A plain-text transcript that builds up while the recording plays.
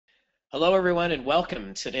Hello, everyone, and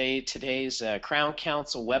welcome. Today's Crown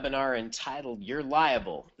Council webinar entitled "You're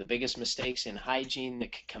Liable: The Biggest Mistakes in Hygiene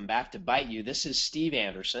That Could Come Back to Bite You." This is Steve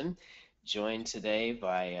Anderson, joined today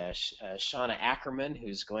by Shauna Ackerman,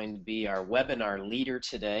 who's going to be our webinar leader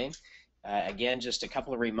today. Again, just a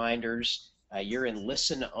couple of reminders. You're in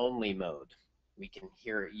listen-only mode. We can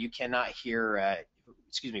hear. You cannot hear.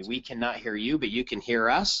 Excuse me. We cannot hear you, but you can hear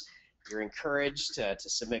us. You're encouraged to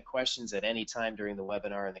submit questions at any time during the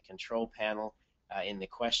webinar in the control panel in the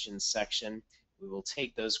questions section. We will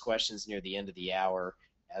take those questions near the end of the hour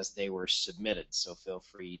as they were submitted, so feel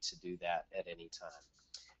free to do that at any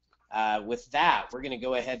time. With that, we're going to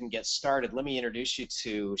go ahead and get started. Let me introduce you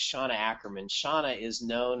to Shauna Ackerman. Shauna is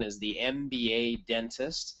known as the MBA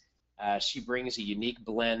dentist. She brings a unique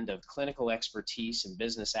blend of clinical expertise and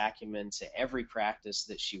business acumen to every practice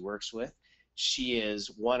that she works with. She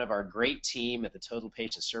is one of our great team at the Total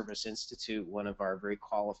Patient Service Institute, one of our very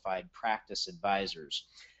qualified practice advisors.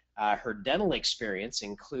 Her dental experience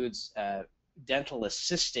includes dental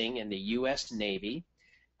assisting in the U.S. Navy,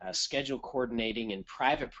 schedule coordinating in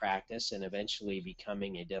private practice, and eventually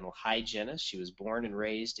becoming a dental hygienist. She was born and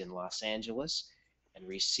raised in Los Angeles and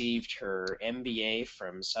received her MBA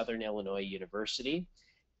from Southern Illinois University,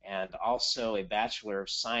 and also a Bachelor of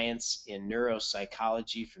Science in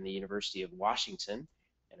Neuropsychology from the University of Washington,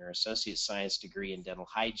 and her Associate Science degree in Dental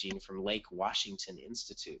Hygiene from Lake Washington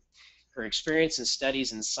Institute. Her experience and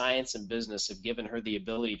studies in science and business have given her the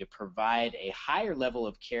ability to provide a higher level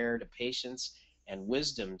of care to patients and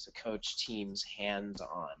wisdom to coach teams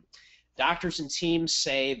hands-on. Doctors and teams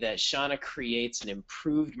say that Shauna creates an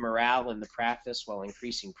improved morale in the practice while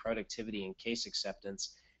increasing productivity and case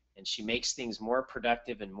acceptance, and she makes things more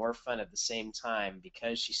productive and more fun at the same time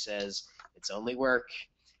because she says it's only work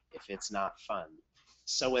if it's not fun.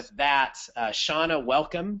 So with that, Shauna,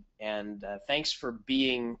 welcome, and thanks for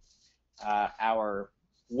being our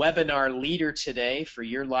webinar leader today for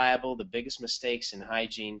You're Liable: The Biggest Mistakes in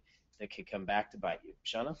Hygiene That Could Come Back to Bite You.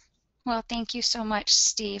 Shauna? Well, thank you so much,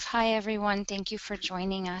 Steve. Hi, everyone. Thank you for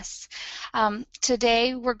joining us.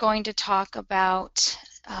 Today, we're going to talk about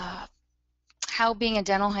how being a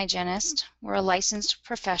dental hygienist, we're licensed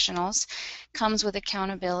professionals, comes with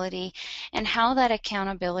accountability, and how that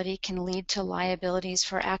accountability can lead to liabilities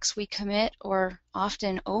for acts we commit or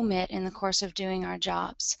often omit in the course of doing our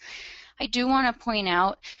jobs. I do want to point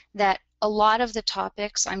out that a lot of the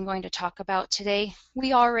topics I'm going to talk about today,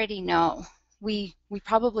 we already know. We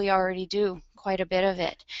probably already do quite a bit of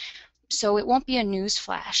it. So it won't be a news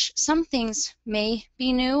flash. Some things may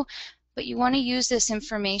be new, but you want to use this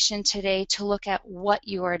information today to look at what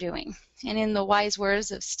you are doing. And in the wise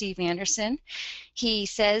words of Steve Anderson, he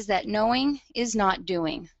says that knowing is not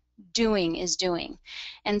doing. Doing is doing.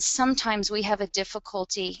 And sometimes we have a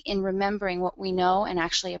difficulty in remembering what we know and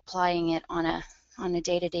actually applying it on a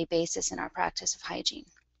day-to-day basis in our practice of hygiene.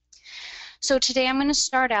 So today I'm going to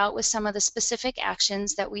start out with some of the specific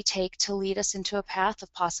actions that we take to lead us into a path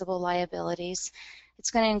of possible liabilities.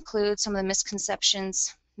 It's going to include some of the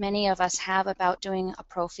misconceptions many of us have about doing a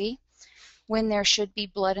prophy, when there should be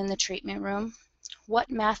blood in the treatment room, what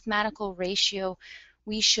mathematical ratio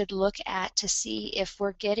we should look at to see if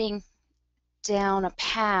we're getting down a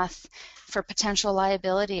path for potential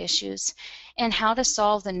liability issues, and how to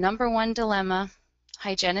solve the #1 dilemma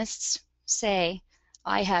hygienists say,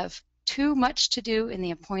 I have too much to do in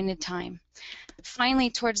the appointed time. Finally,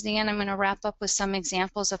 towards the end, I'm going to wrap up with some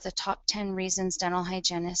examples of the top 10 reasons dental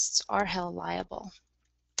hygienists are held liable.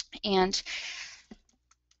 And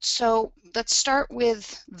so let's start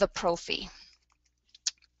with the prophy.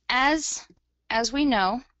 As we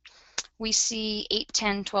know, we see 8,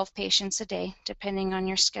 10, 12 patients a day, depending on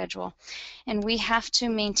your schedule, and we have to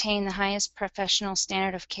maintain the highest professional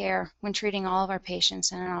standard of care when treating all of our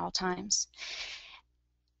patients and at all times.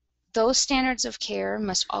 Those standards of care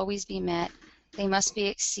must always be met. They must be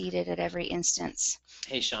exceeded at every instance.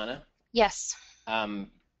 Hey, Shauna. Yes?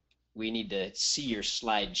 We need to see your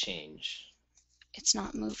slide change. It's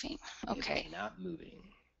not moving. Okay. It's not moving.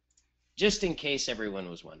 Just in case everyone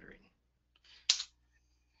was wondering.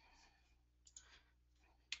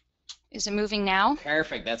 Is it moving now?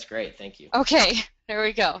 Perfect. That's great. Thank you. Okay. There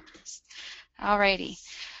we go. Alrighty.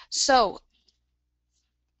 So,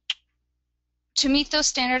 to meet those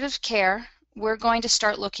standards of care, we're going to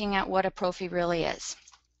start looking at what a prophy really is.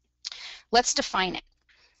 Let's define it.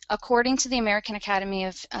 According to the American Academy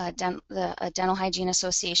of the Dental Hygiene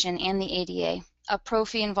Association and the ADA, a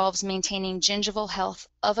prophy involves maintaining gingival health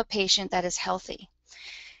of a patient that is healthy.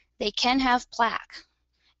 They can have plaque,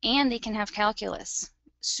 and they can have calculus,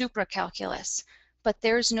 supracalculus, but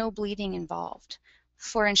there's no bleeding involved.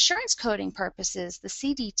 For insurance coding purposes, the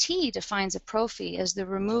CDT defines a prophy as the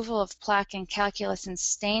removal of plaque and calculus and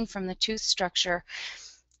stain from the tooth structure.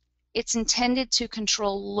 It's intended to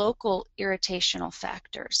control local irritational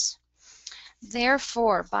factors.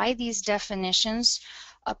 Therefore, by these definitions,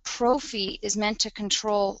 a prophy is meant to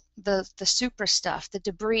control the supra stuff, the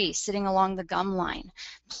debris sitting along the gum line,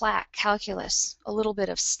 plaque, calculus, a little bit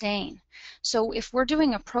of stain. So if we're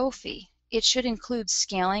doing a prophy, it should include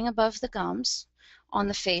scaling above the gums, on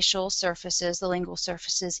the facial surfaces, the lingual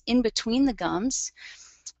surfaces, in between the gums,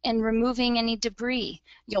 and removing any debris.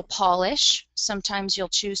 You'll polish. Sometimes you'll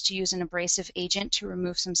choose to use an abrasive agent to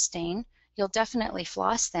remove some stain. You'll definitely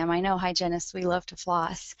floss them. I know hygienists, we love to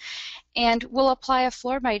floss. And we'll apply a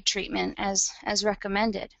fluoride treatment as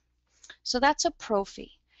recommended. So that's a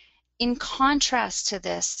prophy. In contrast to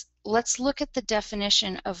this, let's look at the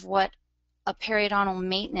definition of what a periodontal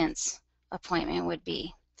maintenance appointment would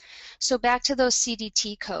be. So back to those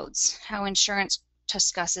CDT codes, how insurance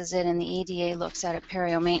discusses it and the ADA looks at it,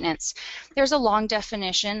 perio maintenance. There's a long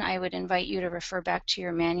definition. I would invite you to refer back to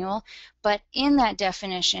your manual. But in that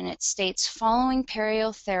definition, it states following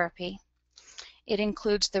periotherapy, it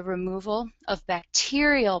includes the removal of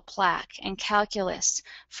bacterial plaque and calculus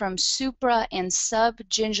from supra and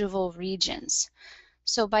subgingival regions.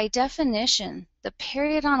 So by definition, the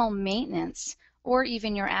periodontal maintenance or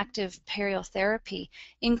even your active periotherapy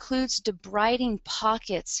includes debriding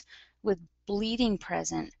pockets with bleeding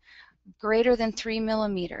present greater than 3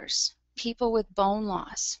 millimeters, people with bone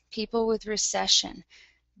loss, people with recession.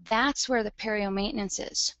 That's where the perio maintenance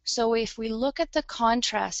is. So if we look at the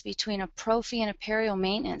contrast between a prophy and a perio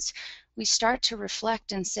maintenance, we start to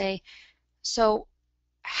reflect and say, so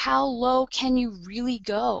how low can you really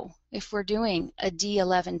go if we're doing a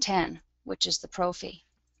D1110, which is the prophy?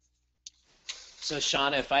 So,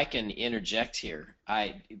 Shauna, if I can interject here,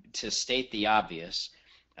 to state the obvious,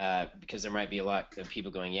 because there might be a lot of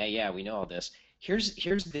people going, yeah, we know all this. Here's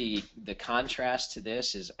the contrast to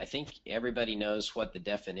this is I think everybody knows what the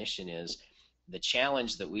definition is. The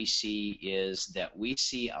challenge that we see is that we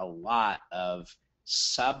see a lot of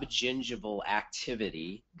subgingival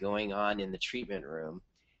activity going on in the treatment room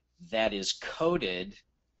that is coded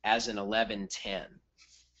as an 1110.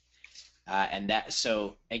 And that,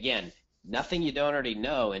 so again, nothing you don't already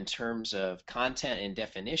know in terms of content and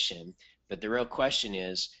definition, but the real question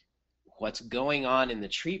is what's going on in the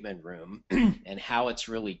treatment room and how it's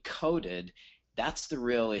really coded. That's the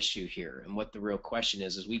real issue here. And what the real question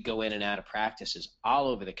is, as we go in and out of practices all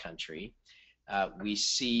over the country, we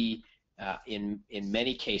see in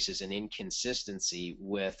many cases an inconsistency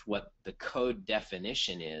with what the code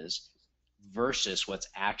definition is versus what's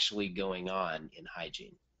actually going on in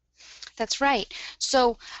hygiene. That's right.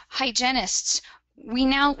 So hygienists, we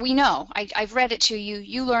know, I've read it to you,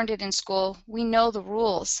 you learned it in school, we know the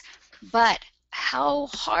rules, but how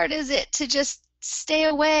hard is it to just stay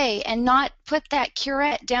away and not put that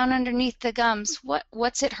curette down underneath the gums?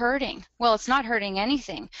 What's it hurting? Well, it's not hurting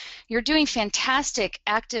anything. You're doing fantastic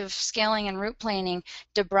active scaling and root planing,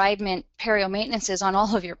 debridement, perio maintenances on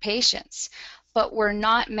all of your patients, but we're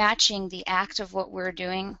not matching the act of what we're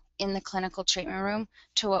doing in the clinical treatment room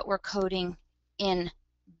to what we're coding in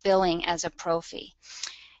billing as a prophy.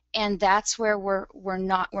 And that's where we're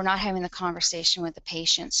not having the conversation with the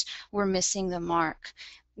patients. We're missing the mark.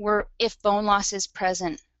 If bone loss is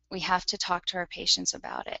present, we have to talk to our patients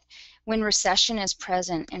about it. When recession is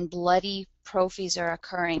present and bloody prophies are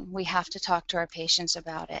occurring, we have to talk to our patients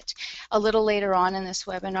about it. A little later on in this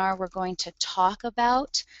webinar, we're going to talk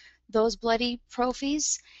about those bloody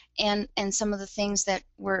prophies and some of the things that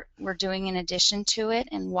we're doing in addition to it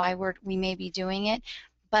and why we may be doing it.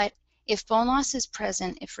 But if bone loss is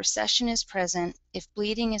present, if recession is present, if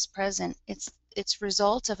bleeding is present, it's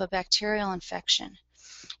result of a bacterial infection.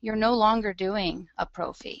 You're no longer doing a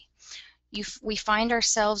prophy. We find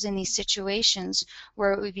ourselves in these situations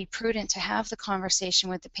where it would be prudent to have the conversation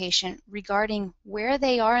with the patient regarding where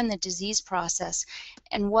they are in the disease process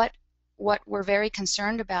and what we're very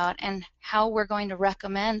concerned about and how we're going to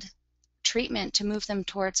recommend treatment to move them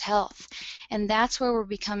towards health. And that's where we're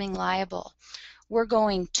becoming liable. We're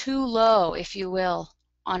going too low, if you will,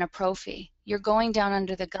 on a prophy. You're going down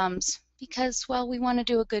under the gums because, well, we want to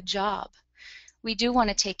do a good job. We do want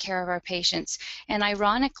to take care of our patients. And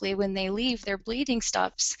ironically, when they leave, their bleeding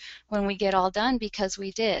stops when we get all done because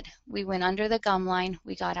we did. We went under the gum line,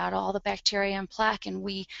 we got out all the bacteria and plaque, and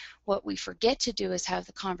what we forget to do is have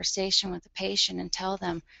the conversation with the patient and tell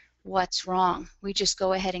them what's wrong. We just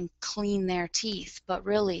go ahead and clean their teeth, but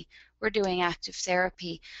really we're doing active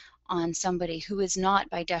therapy on somebody who is not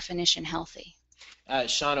by definition healthy.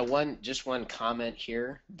 Shauna, just one comment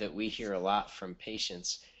here that we hear a lot from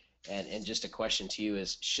patients, and just a question to you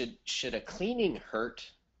is, should a cleaning hurt?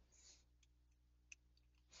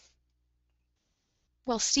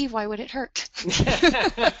 Well, Steve, why would it hurt?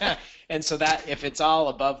 And so that if it's all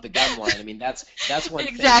above the gum line, I mean that's one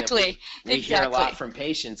thing that Exactly, we hear a lot exactly. from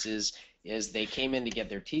patients is they came in to get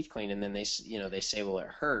their teeth cleaned and then they say, well, it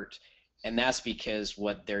hurt, and that's because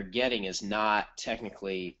what they're getting is not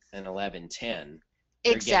technically an 1110.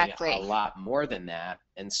 They're getting a Exactly. lot more than that,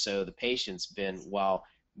 and so the patient's been, well,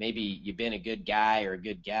 maybe you've been a good guy or a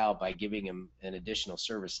good gal by giving them an additional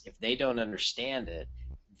service. If they don't understand it,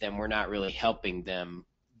 then we're not really helping them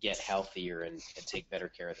get healthier and take better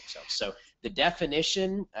care of themselves. So the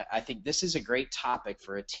definition, I think this is a great topic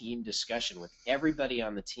for a team discussion with everybody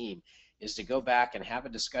on the team, is to go back and have a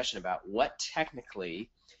discussion about what technically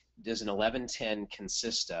does an 1110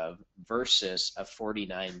 consist of versus a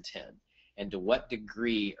 4910, and to what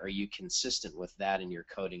degree are you consistent with that in your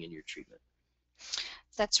coding and your treatment.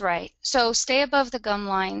 That's right. So stay above the gum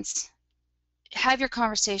lines. Have your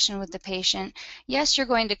conversation with the patient. Yes, you're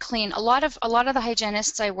going to clean. A lot of the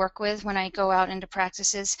hygienists I work with when I go out into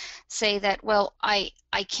practices say that, well, I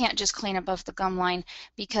can't just clean above the gum line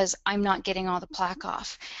because I'm not getting all the plaque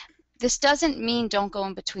off. This doesn't mean don't go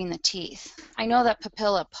in between the teeth. I know that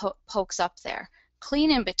papilla pokes up there. Clean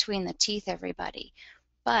in between the teeth, everybody.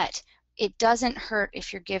 But it doesn't hurt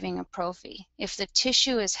if you're giving a prophy. If the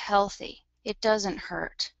tissue is healthy, it doesn't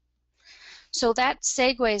hurt. So that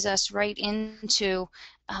segues us right into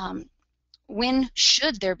when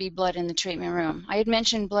should there be blood in the treatment room? I had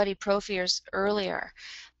mentioned bloody prophies earlier,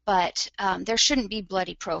 but there shouldn't be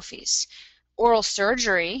bloody prophies. Oral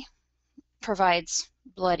surgery provides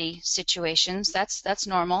bloody situations. That's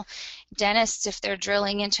normal. Dentists, if they're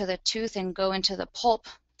drilling into the tooth and go into the pulp,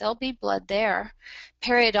 there'll be blood there.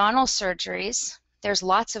 Periodontal surgeries, there's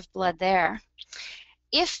lots of blood there.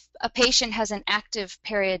 If a patient has an active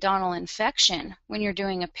periodontal infection, when you're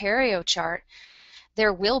doing a perio chart,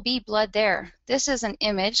 there will be blood there. This is an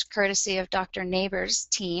image courtesy of Dr. Neighbor's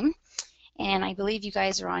team, and I believe you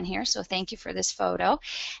guys are on here, so thank you for this photo.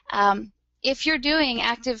 If you're doing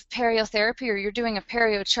active periotherapy or you're doing a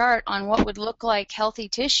perio chart on what would look like healthy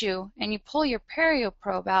tissue and you pull your perio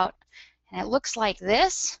probe out and it looks like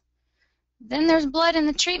this, then there's blood in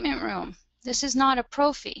the treatment room. This is not a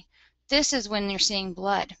prophy. This is when you're seeing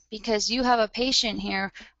blood because you have a patient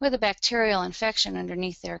here with a bacterial infection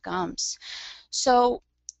underneath their gums. So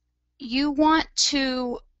you want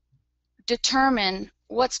to determine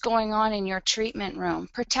what's going on in your treatment room.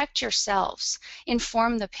 Protect yourselves.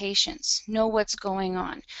 Inform the patients. Know what's going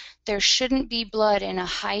on. There shouldn't be blood in a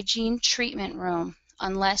hygiene treatment room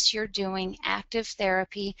unless you're doing active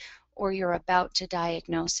therapy or you're about to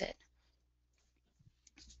diagnose it.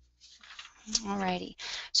 Alrighty,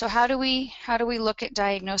 so how do we look at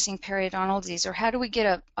diagnosing periodontal disease, or how do we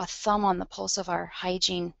get a thumb on the pulse of our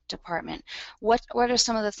hygiene department? What are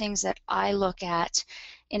some of the things that I look at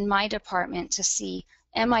in my department to see,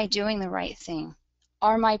 am I doing the right thing?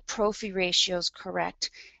 Are my prophy ratios correct?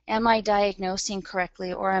 Am I diagnosing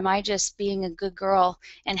correctly, or am I just being a good girl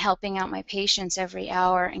and helping out my patients every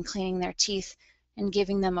hour and cleaning their teeth and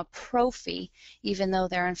giving them a prophy even though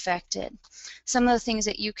they're infected? Some of the things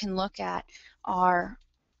that you can look at are,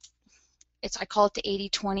 I call it the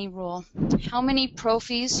 80-20 rule. How many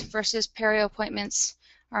prophies versus perio appointments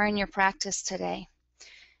are in your practice today?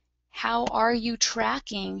 How are you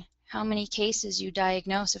tracking how many cases you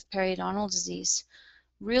diagnose of periodontal disease?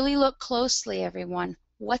 Really look closely, everyone.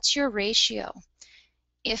 What's your ratio?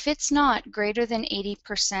 If it's not greater than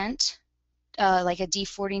 80%, like a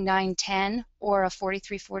D4910 or a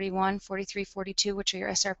 4341, 4342, which are your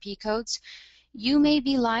SRP codes, you may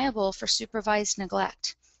be liable for supervised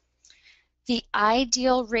neglect. The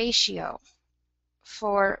ideal ratio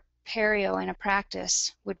for perio in a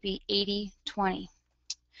practice would be 80-20.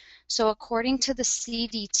 So according to the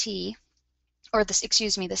CDC, the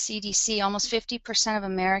CDC, almost 50% of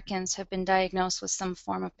Americans have been diagnosed with some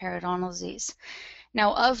form of periodontal disease.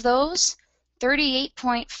 Now, of those,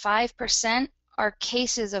 38.5% are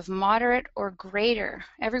cases of moderate or greater.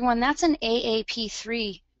 Everyone, that's an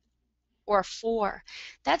AAP3 or 4.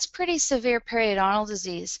 That's pretty severe periodontal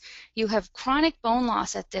disease. You have chronic bone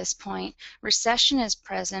loss at this point. Recession is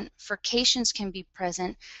present. Furcations can be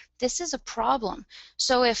present. This is a problem.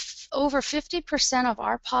 So if over 50% of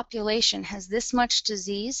our population has this much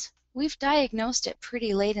disease, we've diagnosed it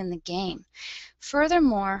pretty late in the game.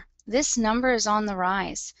 Furthermore, this number is on the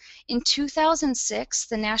rise. In 2006,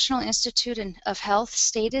 the National Institute of Health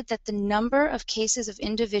stated that the number of cases of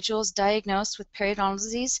individuals diagnosed with periodontal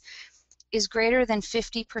disease is greater than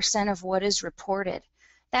 50% of what is reported.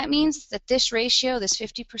 That means that this ratio, this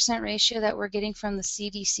 50% ratio that we're getting from the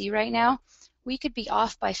CDC right now, we could be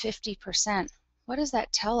off by 50%. What does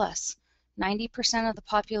that tell us? 90% of the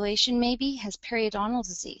population maybe has periodontal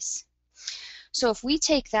disease. So if we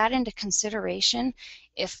take that into consideration,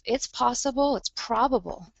 if it's possible, it's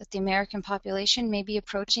probable that the American population may be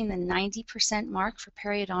approaching the 90% mark for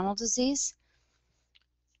periodontal disease.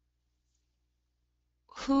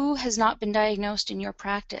 Who has not been diagnosed in your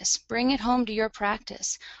practice? Bring it home to your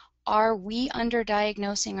practice. Are we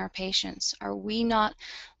underdiagnosing our patients? Are we not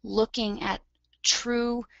looking at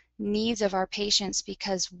true needs of our patients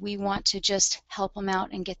because we want to just help them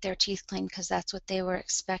out and get their teeth cleaned because that's what they were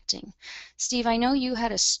expecting? Steve, I know you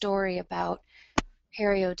had a story about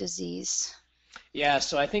perio disease. Yeah,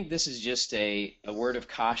 so I think this is just a word of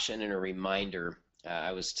caution and a reminder.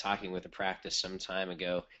 I was talking with a practice some time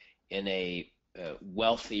ago in a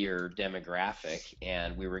wealthier demographic,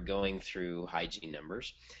 and we were going through hygiene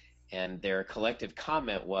numbers, and their collective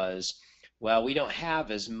comment was, well, we don't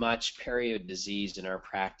have as much perio disease in our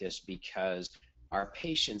practice because our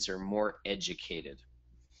patients are more educated,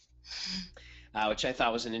 which I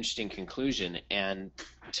thought was an interesting conclusion. And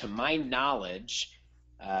to my knowledge,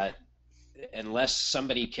 uh, unless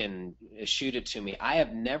somebody can shoot it to me, I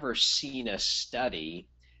have never seen a study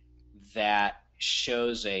that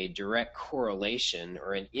shows a direct correlation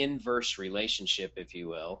or an inverse relationship, if you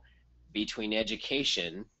will, between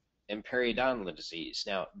education and periodontal disease.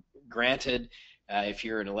 Now, granted, if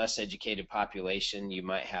you're in a less educated population, you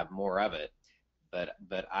might have more of it, but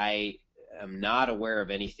I am not aware of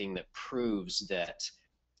anything that proves that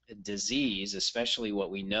disease, especially what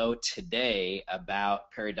we know today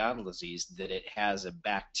about periodontal disease, that it has a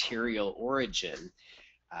bacterial origin.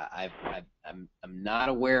 I'm not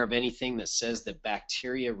aware of anything that says that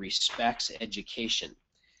bacteria respects education.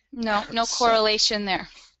 No, no So, correlation there.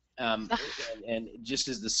 um, and just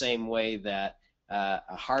as the same way that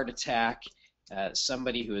a heart attack,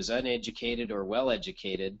 somebody who is uneducated or well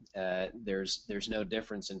educated, there's no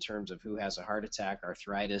difference in terms of who has a heart attack,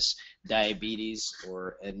 arthritis, diabetes,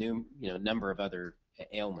 or a number of other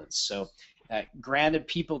ailments. So, granted,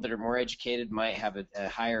 people that are more educated might have a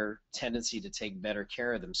higher tendency to take better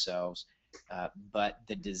care of themselves, but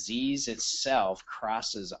the disease itself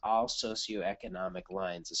crosses all socioeconomic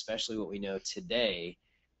lines, especially what we know today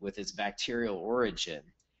with its bacterial origin.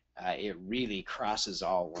 It really crosses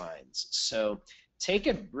all lines. So take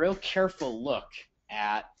a real careful look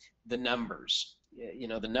at the numbers.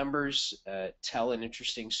 The numbers tell an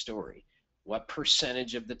interesting story. What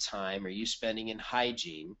percentage of the time are you spending in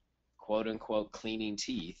hygiene, quote unquote, cleaning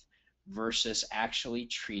teeth, versus actually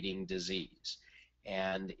treating disease?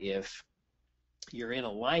 And if you're in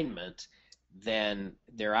alignment, then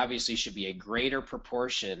there obviously should be a greater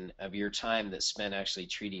proportion of your time that's spent actually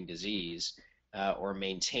treating disease or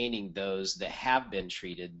maintaining those that have been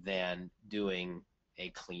treated than doing a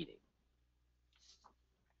cleaning.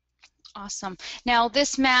 Awesome. Now,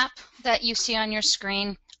 this map that you see on your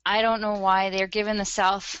screen, I don't know why they're giving the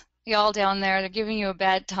South, y'all down there, they're giving you a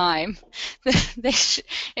bad time.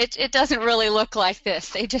 It doesn't really look like this.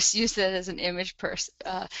 They just use it as an image,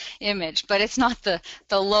 but it's not the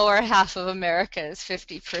lower half of America is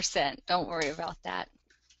 50%. Don't worry about that.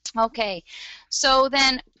 Okay, so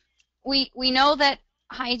then we know that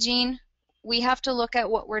hygiene, we have to look at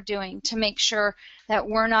what we're doing to make sure that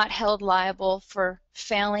we're not held liable for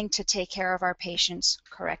failing to take care of our patients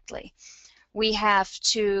correctly. We have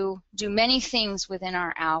to do many things within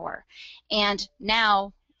our hour. And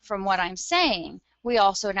now, from what I'm saying, we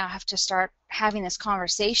also now have to start having this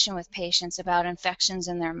conversation with patients about infections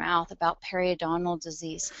in their mouth, about periodontal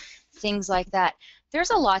disease, things like that. There's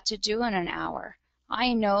a lot to do in an hour.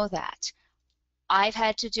 I know that. I've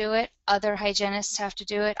had to do it. Other hygienists have to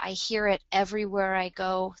do it. I hear it everywhere I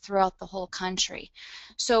go throughout the whole country.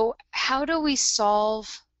 So how do we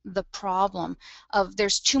solve the problem of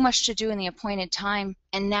there's too much to do in the appointed time,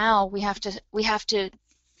 and now we have to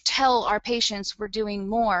tell our patients we're doing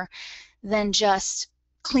more than just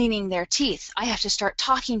cleaning their teeth. I have to start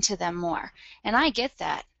talking to them more, and I get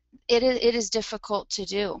that. It is difficult to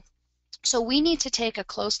do. So we need to take a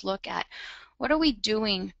close look at what are we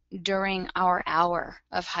doing during our hour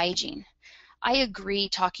of hygiene. I agree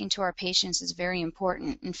talking to our patients is very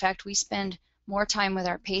important. In fact, we spend more time with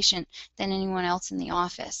our patient than anyone else in the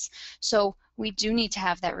office. So we do need to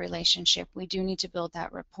have that relationship. We do need to build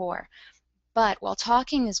that rapport. But while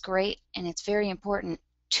talking is great and it's very important,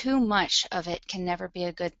 too much of it can never be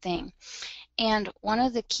a good thing. And one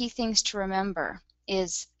of the key things to remember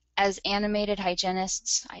is, as animated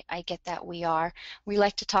hygienists, I get that we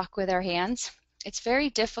like to talk with our hands. It's very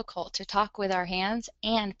difficult to talk with our hands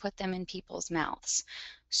and put them in people's mouths.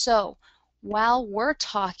 So while we're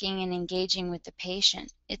talking and engaging with the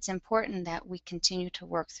patient, it's important that we continue to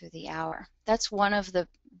work through the hour. That's one of the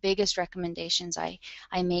biggest recommendations I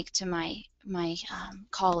make to my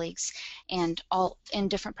colleagues and all in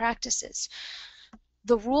different practices.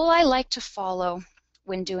 The rule I like to follow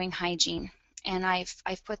when doing hygiene, and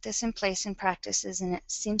I've put this in place in practices, and it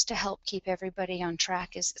seems to help keep everybody on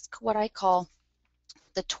track, is what I call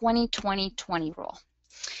the 20-20-20 rule.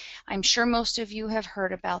 I'm sure most of you have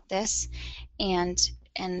heard about this and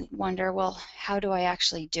wonder, well, how do I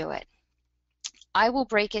actually do it? I will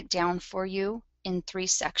break it down for you in 3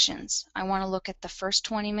 sections. I want to look at the first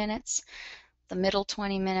 20 minutes, the middle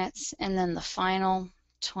 20 minutes, and then the final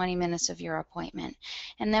 20 minutes of your appointment.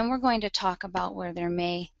 And then we're going to talk about where there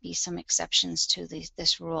may be some exceptions to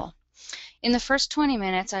this rule. In the first 20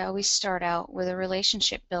 minutes, I always start out with a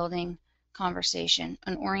relationship building conversation,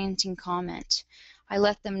 an orienting comment. I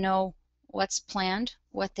let them know what's planned,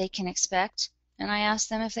 what they can expect, and I ask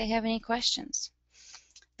them if they have any questions.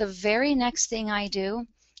 The very next thing I do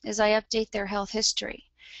is I update their health history.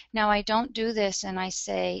 Now, I don't do this and I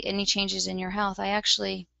say any changes in your health. I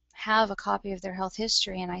actually have a copy of their health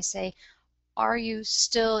history and I say, are you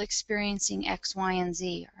still experiencing X, Y, and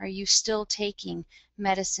Z? Are you still taking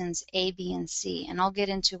medicines A, B, and C? And I'll get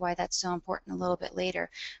into why that's so important a little bit later.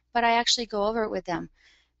 But I actually go over it with them.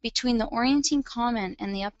 Between the orienting comment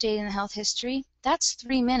and the updating the health history, that's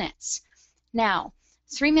 3 minutes. Now,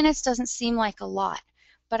 3 minutes doesn't seem like a lot,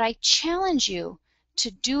 but I challenge you to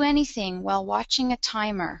do anything while watching a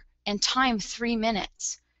timer and time 3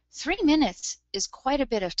 minutes. 3 minutes is quite a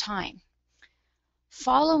bit of time.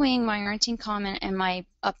 Following my orienting comment and my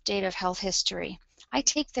update of health history, I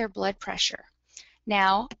take their blood pressure.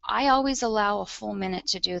 Now, I always allow a full minute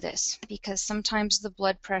to do this because sometimes the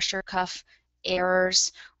blood pressure cuff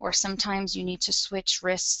errors or sometimes you need to switch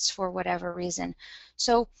wrists for whatever reason.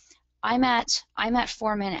 So I'm at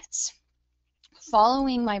 4 minutes.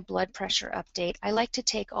 Following my blood pressure update, I like to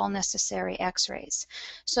take all necessary x-rays.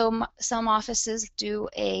 So some offices do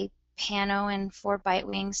a pano and 4 bite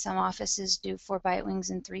wings. Some offices do 4 bite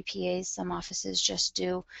wings and 3 PAs. Some offices just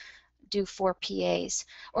do 4 PAs,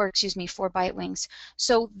 or excuse me, 4 bite wings.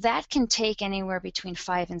 So that can take anywhere between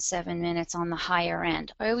 5 and 7 minutes on the higher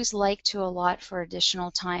end. I always like to allot for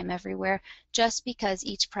additional time everywhere just because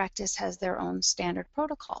each practice has their own standard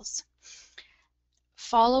protocols.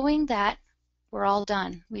 Following that, we're all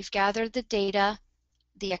done. We've gathered the data,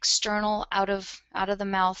 the external out of the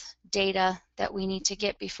mouth data that we need to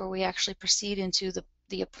get before we actually proceed into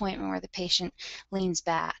the appointment where the patient leans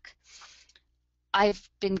back. I've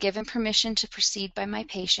been given permission to proceed by my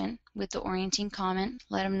patient with the orienting comment,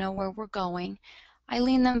 let them know where we're going. I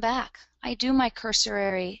lean them back. I do my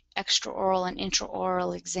cursory extraoral and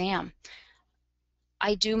intraoral exam.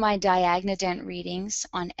 I do my diagnodent readings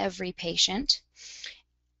on every patient,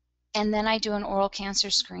 and then I do an oral cancer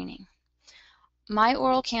screening. My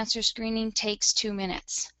oral cancer screening takes 2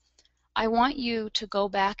 minutes. I want you to go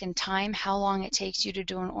back and time how long it takes you to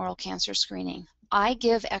do an oral cancer screening. I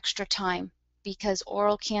give extra time because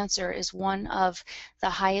oral cancer is one of the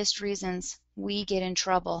highest reasons we get in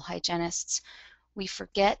trouble, hygienists. We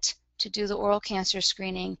forget to do the oral cancer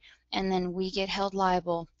screening and then we get held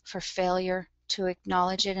liable for failure to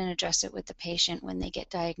acknowledge it and address it with the patient when they get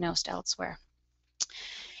diagnosed elsewhere.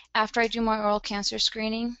 After I do my oral cancer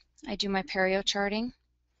screening, I do my perio charting,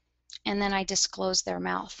 and then I disclose their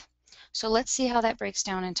mouth. So let's see how that breaks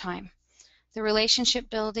down in time. The relationship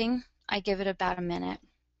building, I give it about a minute.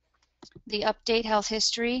 The update health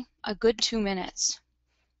history, a good 2 minutes.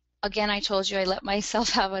 Again, I told you I let myself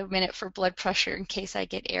have a minute for blood pressure in case I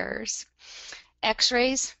get errors.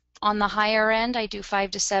 X-rays, on the higher end, I do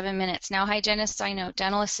 5 to 7 minutes. Now, hygienists, I know,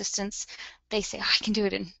 dental assistants, they say, oh, I can do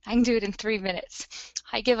it in 3 minutes.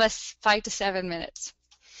 I give us 5 to 7 minutes.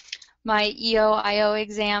 My EO-IO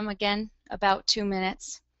exam, again, about 2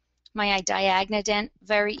 minutes. My diagnodent,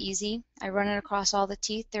 very easy. I run it across all the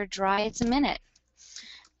teeth. They're dry. It's a minute.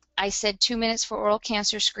 I said 2 minutes for oral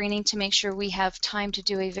cancer screening to make sure we have time to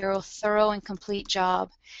do a very thorough and complete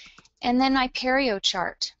job. And then I perio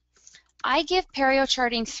chart. I give perio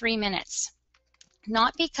charting 3 minutes.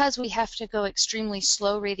 Not because we have to go extremely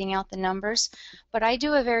slow reading out the numbers, but I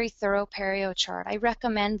do a very thorough perio chart. I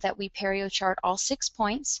recommend that we perio chart all 6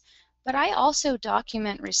 points, but I also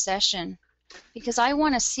document recession because I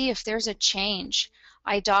want to see if there's a change.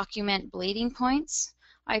 I document bleeding points,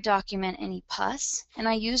 I document any pus, and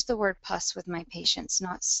I use the word pus with my patients,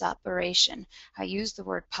 not suppuration. I use the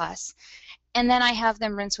word pus. And then I have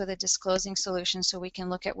them rinse with a disclosing solution so we can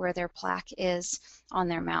look at where their plaque is on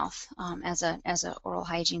their mouth as a oral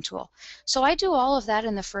hygiene tool. So I do all of that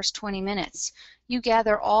in the first 20 minutes. You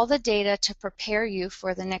gather all the data to prepare you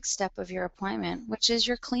for the next step of your appointment, which is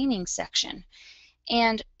your cleaning section.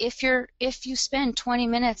 And if you spend 20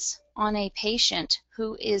 minutes on a patient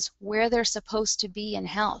who is where they're supposed to be in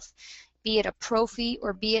health, be it a prophy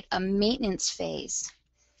or be it a maintenance phase,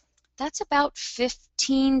 that's about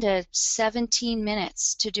 15 to 17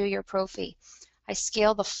 minutes to do your prophy. I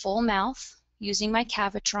scale the full mouth using my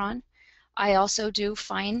Cavitron. I also do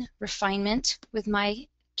fine refinement with my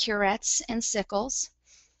curettes and sickles.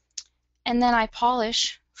 And then I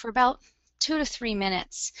polish for about 2 to 3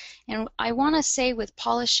 minutes. And I want to say with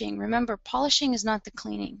polishing, remember, polishing is not the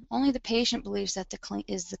cleaning. Only the patient believes that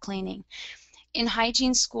is the cleaning. In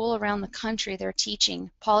hygiene school around the country, they're teaching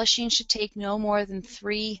polishing should take no more than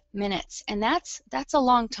 3 minutes, and that's a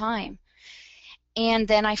long time. And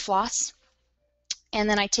then I floss, and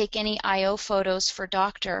then I take any IO photos for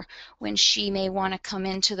doctor when she may want to come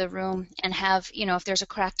into the room and have, if there's a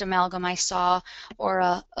cracked amalgam I saw, or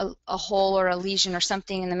a hole or a lesion or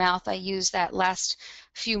something in the mouth, I use that last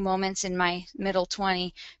few moments in my middle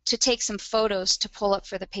 20 to take some photos to pull up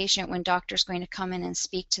for the patient when doctor's going to come in and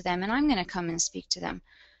speak to them, and I'm going to come and speak to them.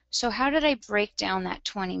 So how did I break down that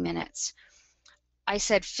 20 minutes? I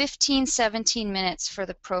said 15, 17 minutes for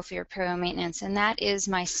the prophy or perio maintenance, and that is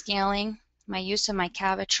my scaling, my use of my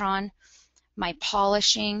Cavitron, my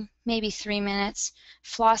polishing, maybe 3 minutes.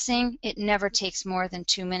 Flossing, it never takes more than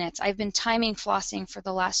 2 minutes. I've been timing flossing for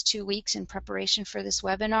the last 2 weeks in preparation for this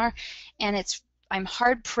webinar, and I'm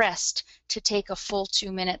hard pressed to take a full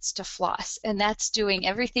 2 minutes to floss, and that's doing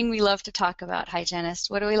everything we love to talk about, hygienists.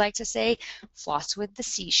 What do we like to say? Floss with the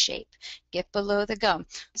C shape, get below the gum.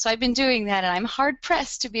 So I've been doing that, and I'm hard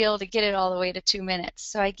pressed to be able to get it all the way to 2 minutes.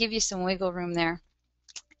 So I give you some wiggle room there.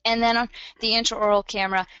 And then on the intraoral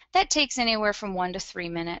camera, that takes anywhere from 1 to 3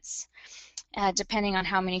 minutes, depending on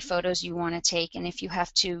how many photos you want to take, and if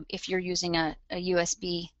you're using a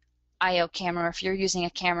USB IO camera, or if you're using a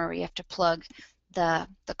camera where you have to plug the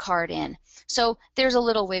card in. So there's a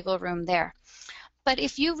little wiggle room there. But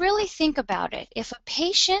if you really think about it, if a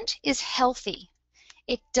patient is healthy,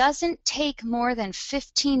 it doesn't take more than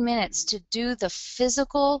 15 minutes to do the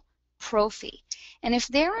physical prophy. And if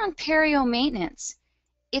they're on perio maintenance,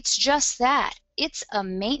 it's just that. It's a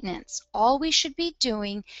maintenance. All we should be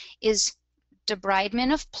doing is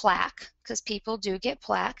debridement of plaque, because people do get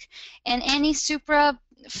plaque, and any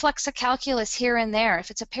supraflexicalculus here and there.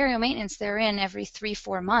 If it's a perio maintenance, they're in every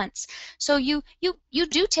 3-4 months. So you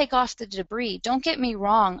do take off the debris. Don't get me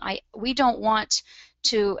wrong. We don't want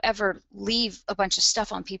to ever leave a bunch of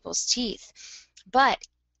stuff on people's teeth. But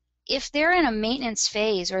if they're in a maintenance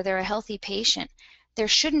phase or they're a healthy patient, there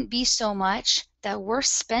shouldn't be so much that we're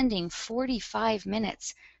spending 45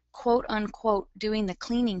 minutes, quote unquote, doing the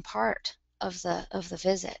cleaning part of the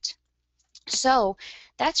visit. So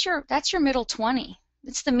that's your middle 20.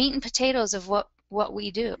 It's the meat and potatoes of what we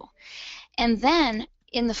do. And then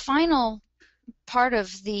in the final part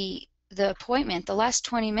of the appointment, the last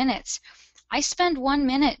 20 minutes, I spend 1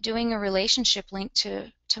 minute doing a relationship link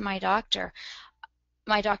to my doctor.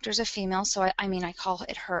 My doctor's a female, so I call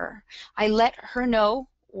it her. I let her know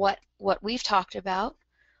what we've talked about,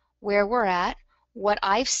 where we're at, what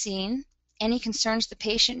I've seen, any concerns the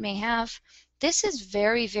patient may have. This is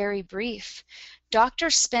very, very brief. Doctor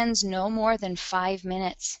spends no more than 5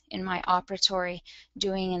 minutes in my operatory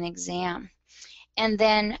doing an exam. And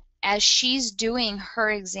then as she's doing her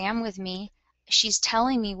exam with me, she's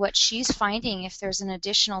telling me what she's finding, if there's an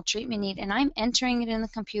additional treatment need, and I'm entering it in the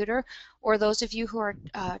computer. Or those of you who are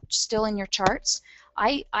still in your charts,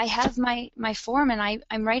 I have my form, and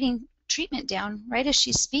I'm writing treatment down right as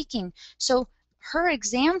she's speaking. So her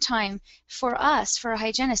exam time for us, for a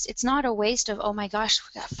hygienist, it's not a waste of, oh my gosh,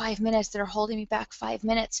 we got 5 minutes, they're holding me back 5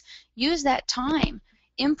 minutes. Use that time.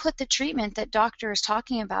 Input the treatment that doctor is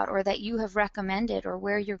talking about, or that you have recommended, or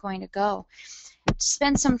where you're going to go.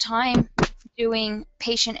 Spend some time doing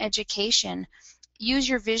patient education. Use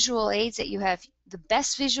your visual aids that you have. The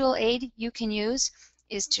best visual aid you can use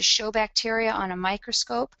is to show bacteria on a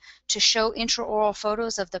microscope, to show intraoral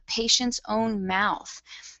photos of the patient's own mouth.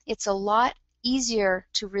 It's a lot easier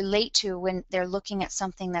to relate to when they're looking at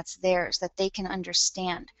something that's theirs, that they can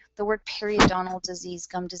understand. The word periodontal disease,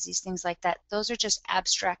 gum disease, things like that, those are just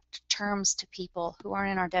abstract terms to people who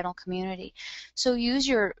aren't in our dental community. So use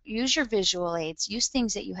your visual aids, use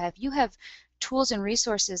things that you have. You have tools and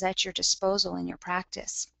resources at your disposal in your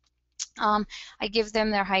practice. I give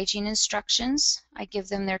them their hygiene instructions. I give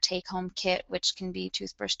them their take-home kit, which can be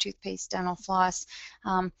toothbrush, toothpaste, dental floss.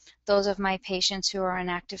 Those of my patients who are in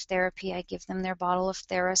active therapy, I give them their bottle of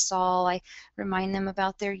Therasol. I remind them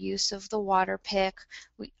about their use of the water pick.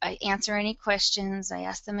 I answer any questions. I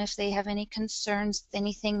ask them if they have any concerns,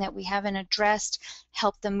 anything that we haven't addressed,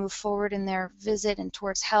 help them move forward in their visit and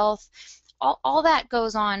towards health. All that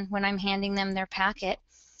goes on when I'm handing them their packet.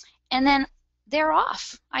 And then they're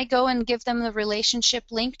off. I go and give them the relationship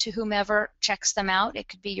link to whomever checks them out. It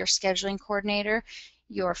could be your scheduling coordinator,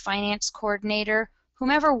 your finance coordinator,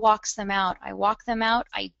 whomever walks them out. I walk them out,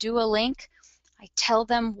 I do a link, I tell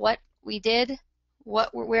them what we did, where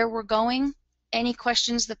we're going, any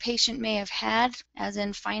questions the patient may have had, as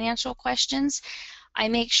in financial questions. I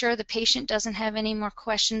make sure the patient doesn't have any more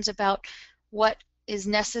questions about what is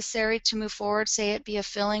necessary to move forward, say it be a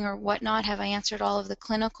filling or whatnot. Have I answered all of the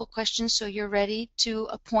clinical questions so you're ready to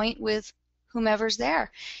appoint with whomever's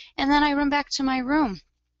there? And then I run back to my room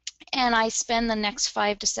and I spend the next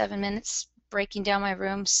 5 to 7 minutes breaking down my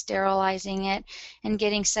room, sterilizing it, and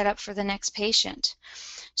getting set up for the next patient.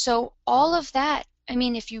 So all of that, I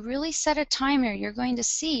mean, if you really set a timer, you're going to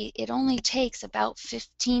see it only takes about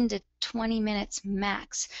 15 to 20 minutes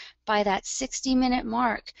max. By that 60-minute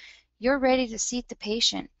mark, you're ready to seat the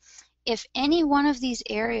patient. If any one of these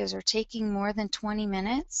areas are taking more than 20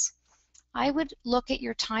 minutes, I would look at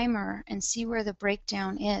your timer and see where the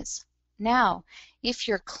breakdown is. Now, if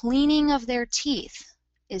your cleaning of their teeth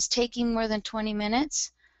is taking more than 20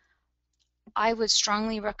 minutes, I would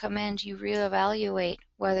strongly recommend you reevaluate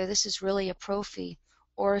whether this is really a prophy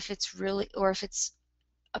or if it's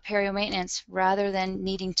a perio maintenance rather than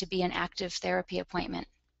needing to be an active therapy appointment.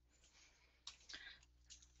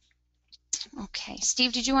 Okay,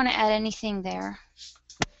 Steve, did you want to add anything there?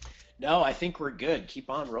 No, I think we're good. Keep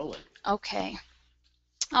on rolling. Okay.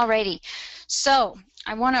 Alrighty. So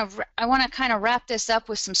I want to kind of wrap this up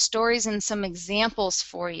with some stories and some examples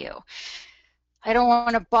for you. I don't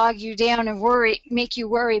want to bog you down and make you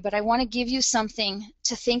worry, but I want to give you something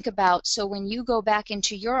to think about so when you go back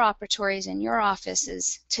into your operatories and your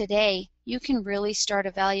offices today, you can really start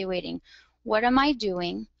evaluating, what am I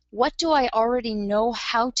doing? What do I already know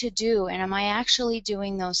how to do, and am I actually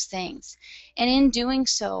doing those things? And in doing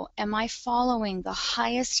so, am I following the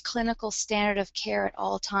highest clinical standard of care at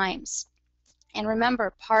all times? And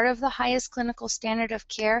remember, part of the highest clinical standard of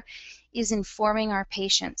care is informing our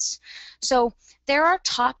patients. So there are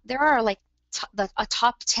a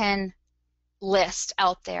top 10 list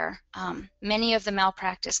out there. Many of the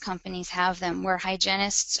malpractice companies have them where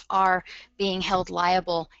hygienists are being held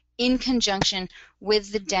liable in conjunction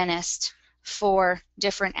with the dentist for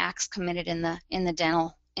different acts committed in the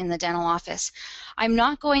dental office. I'm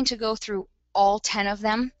not going to go through all 10 of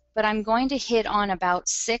them, but I'm going to hit on about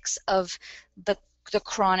 6 of the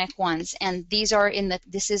chronic ones, and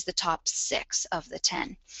this is the top 6 of the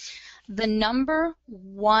 10. The number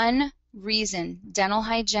one reason dental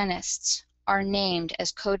hygienists are named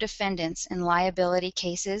as co-defendants in liability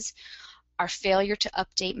cases are failure to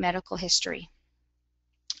update medical history.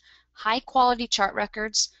 High-quality chart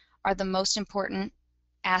records are the most important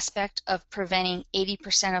aspect of preventing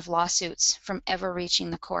 80% of lawsuits from ever reaching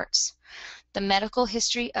the courts. The medical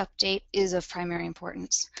history update is of primary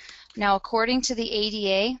importance. Now, according to the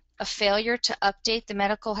ADA, a failure to update the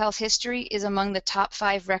medical health history is among the top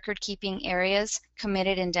 5 record-keeping areas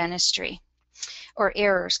committed in dentistry, or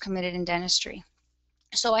errors committed in dentistry.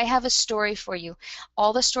 So I have a story for you.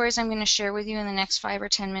 All the stories I'm going to share with you in the next 5 or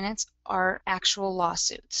 10 minutes are actual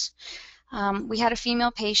lawsuits. We had a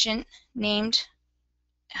female patient named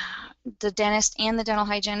the dentist and the dental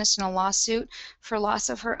hygienist in a lawsuit for loss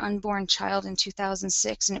of her unborn child in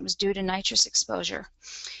 2006, and it was due to nitrous exposure.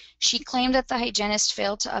 She claimed that the hygienist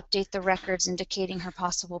failed to update the records indicating her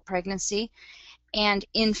possible pregnancy, and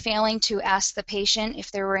in failing to ask the patient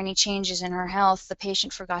if there were any changes in her health, the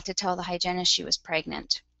patient forgot to tell the hygienist she was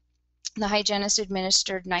pregnant. The hygienist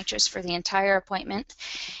administered nitrous for the entire appointment,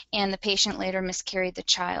 and the patient later miscarried the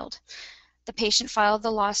child. The patient filed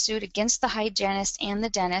the lawsuit against the hygienist and the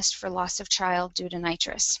dentist for loss of child due to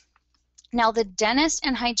nitrous. Now, the dentist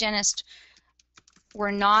and hygienist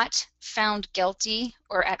were not found guilty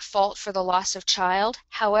or at fault for the loss of child.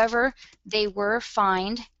 However, they were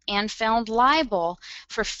fined and found liable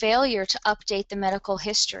for failure to update the medical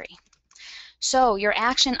history. So your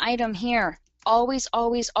action item here, always,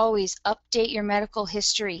 always, always update your medical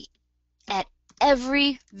history at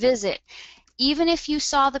every visit. Even if you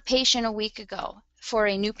saw the patient a week ago for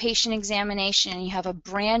a new patient examination and you have a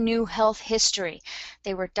brand new health history,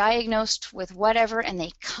 they were diagnosed with whatever and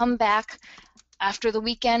they come back after the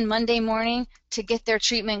weekend, Monday morning, to get their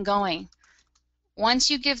treatment going. Once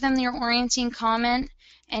you give them your orienting comment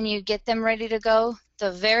and you get them ready to go,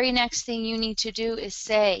 the very next thing you need to do is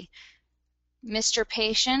say, Mr.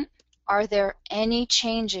 Patient, are there any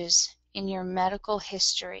changes in your medical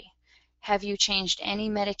history? Have you changed any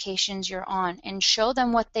medications you're on? And show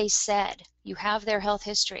them what they said. You have their health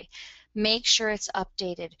history. Make sure it's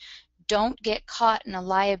updated. Don't get caught in a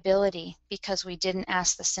liability because we didn't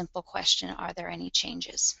ask the simple question, are there any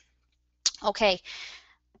changes? Okay,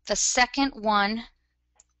 the second one,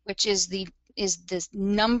 which is the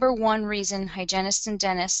number one reason hygienists and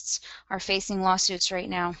dentists are facing lawsuits right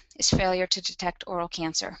now, is failure to detect oral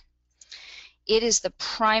cancer. It is the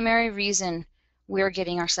primary reason we're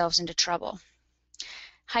getting ourselves into trouble.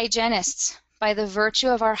 Hygienists, by the virtue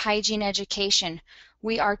of our hygiene education,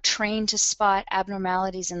 we are trained to spot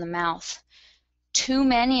abnormalities in the mouth. Too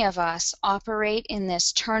many of us operate in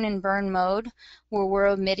this turn and burn mode where we're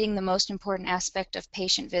omitting the most important aspect of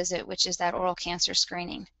patient visit, which is that oral cancer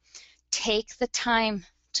screening. Take the time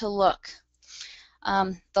to look.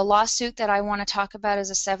 The lawsuit that I want to talk about is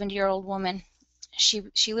a 70-year-old woman.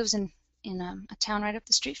 She lives in a town right up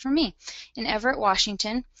the street from me, in Everett,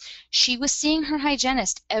 Washington. She was seeing her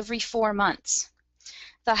hygienist every 4 months.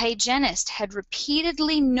 The hygienist had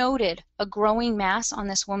repeatedly noted a growing mass on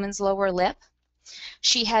this woman's lower lip.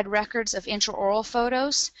 She had records of intraoral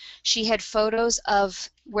photos. She had photos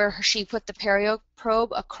of where she put the perio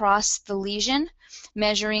probe across the lesion,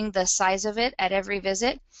 measuring the size of it at every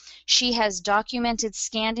visit. She has documented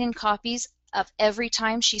scanned-in copies of every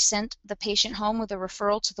time she sent the patient home with a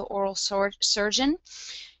referral to the oral surgeon.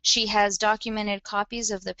 She has documented copies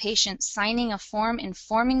of the patient signing a form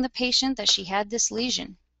informing the patient that she had this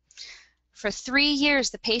lesion. For 3 years,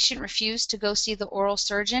 the patient refused to go see the oral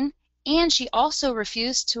surgeon, and she also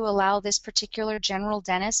refused to allow this particular general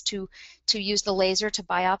dentist to use the laser to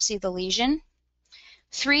biopsy the lesion.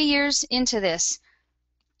 3 years into this,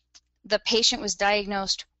 the patient was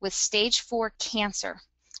diagnosed with stage 4 cancer.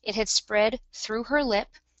 It had spread through her lip,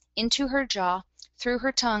 into her jaw, through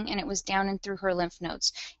her tongue, and it was down and through her lymph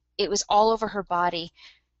nodes. It was all over her body.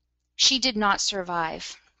 She did not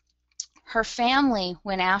survive. Her family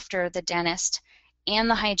went after the dentist and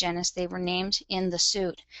the hygienist. They were named in the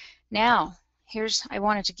suit. Now, I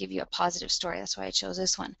wanted to give you a positive story. That's why I chose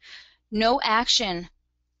this one. No action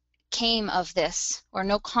came of this, or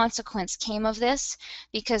no consequence came of this,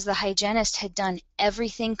 because the hygienist had done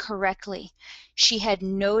everything correctly. She had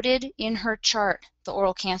noted in her chart the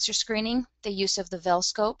oral cancer screening, the use of the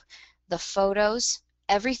Velscope, the photos,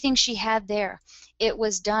 everything she had there. It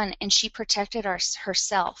was done, and she protected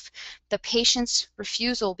herself. The patient's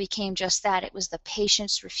refusal became just that. It was the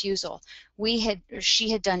patient's refusal. She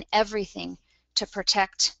had done everything to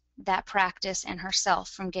protect that practice and herself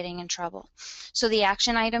from getting in trouble. So the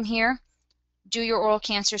action item here, do your oral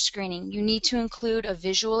cancer screening. You need to include a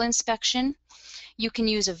visual inspection. You can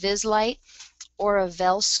use a VisLight or a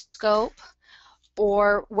Velscope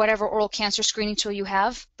or whatever oral cancer screening tool you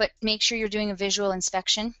have, but make sure you're doing a visual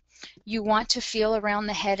inspection. You want to feel around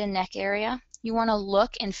the head and neck area. You want to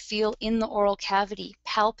look and feel in the oral cavity,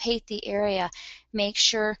 palpate the area, make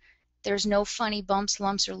sure there's no funny bumps,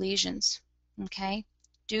 lumps, or lesions. Okay?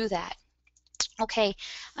 Do that. Okay,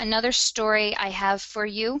 another story I have for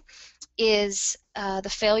you is the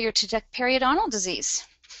failure to detect periodontal disease.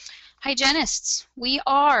 Hygienists, we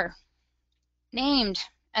are named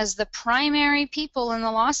as the primary people in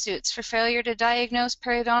the lawsuits for failure to diagnose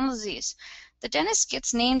periodontal disease. The dentist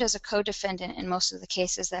gets named as a co-defendant in most of the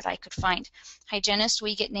cases that I could find. Hygienists,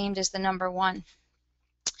 we get named as the number one.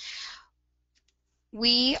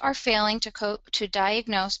 We are failing to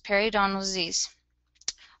diagnose periodontal disease.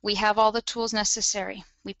 We have all the tools necessary.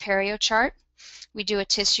 We perio chart, we do a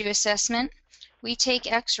tissue assessment, we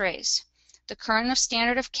take x-rays. The current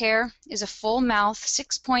standard of care is a full mouth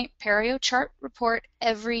 6-point perio chart report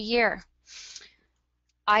every year.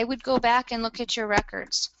 I would go back and look at your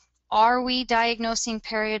records. Are we diagnosing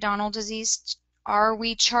periodontal disease? Are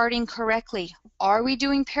we charting correctly? Are we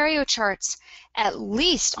doing perio charts at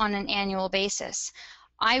least on an annual basis?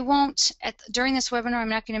 I won't, during this webinar, I'm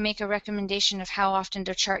not going to make a recommendation of how often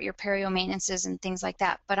to chart your perio maintenances and things like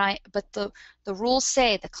that, but the rules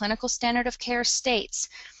say, the clinical standard of care states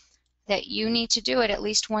that you need to do it at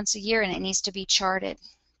least once a year and it needs to be charted.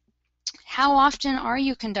 How often are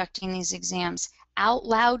you conducting these exams out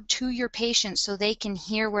loud to your patients so they can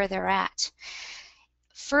hear where they're at?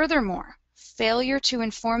 Furthermore, failure to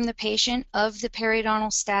inform the patient of the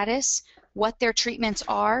periodontal status, what their treatments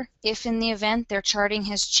are, if in the event their charting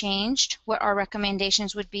has changed, what our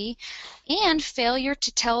recommendations would be, and failure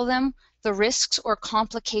to tell them The risks or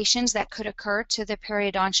complications that could occur to the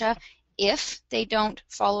periodontia if they don't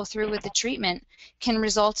follow through with the treatment can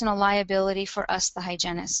result in a liability for us, the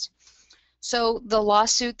hygienist. So the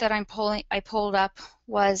lawsuit that I pulled up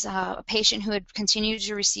was a patient who had continued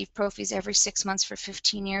to receive prophies every 6 months for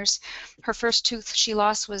 15 years. Her first tooth she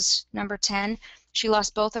lost was number 10. She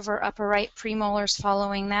lost both of her upper right premolars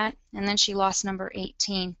following that, and then she lost number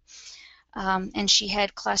 18. And she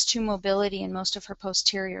had class 2 mobility in most of her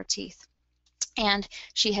posterior teeth. And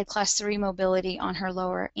she had class 3 mobility on her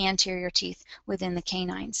lower anterior teeth within the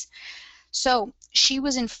canines. So she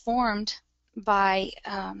was informed by,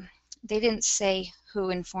 they didn't say who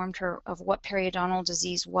informed her of what periodontal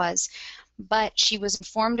disease was, but she was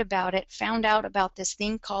informed about it, found out about this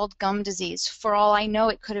thing called gum disease. For all I know,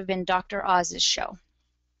 it could have been Dr. Oz's show.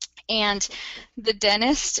 And the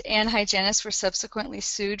dentist and hygienist were subsequently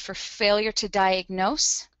sued for failure to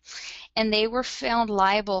diagnose, and they were found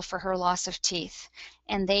liable for her loss of teeth.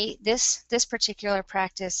 And this particular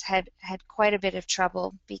practice had quite a bit of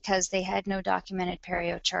trouble because they had no documented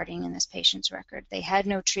perio charting in this patient's record. They had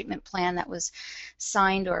no treatment plan that was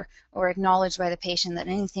signed or acknowledged by the patient that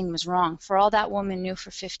anything was wrong. For all that woman knew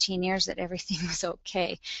for 15 years that everything was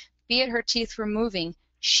okay. Be it her teeth were moving,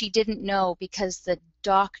 she didn't know because the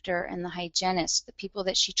doctor and the hygienist, the people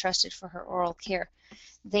that she trusted for her oral care,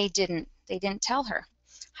 they didn't tell her.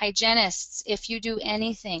 Hygienists, if you do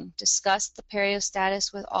anything, discuss the perio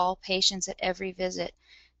status with all patients at every visit.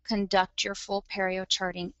 Conduct your full perio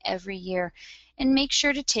charting every year, and make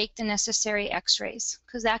sure to take the necessary x-rays,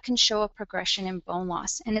 because that can show a progression in bone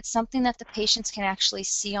loss, and it's something that the patients can actually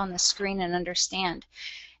see on the screen and understand.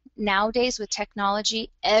 Nowadays with technology,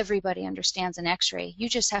 everybody understands an x-ray. You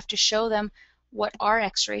just have to show them what our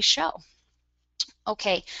x-rays show.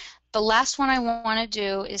 Okay, the last one I want to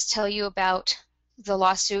do is tell you about the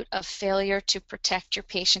lawsuit of failure to protect your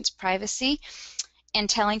patient's privacy and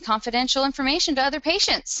telling confidential information to other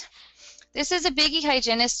patients. This is a biggie,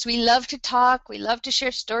 hygienists. We love to talk. We love to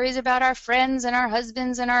share stories about our friends and our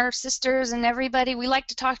husbands and our sisters and everybody. We like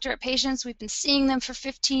to talk to our patients. We've been seeing them for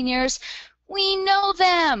 15 years. We know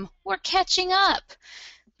them. We're catching up.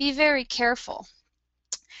 Be very careful.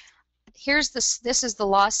 This is the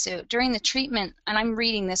lawsuit. During the treatment, and I'm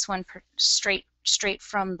reading this one straight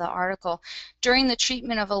from the article, during the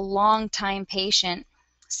treatment of a long-time patient,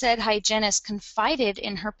 said hygienist confided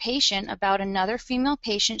in her patient about another female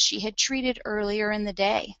patient she had treated earlier in the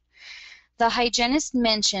day. The hygienist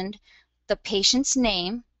mentioned the patient's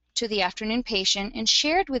name to the afternoon patient and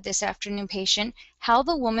shared with this afternoon patient how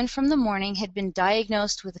the woman from the morning had been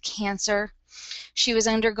diagnosed with cancer. She was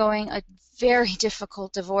undergoing a very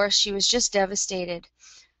difficult divorce. She was just devastated.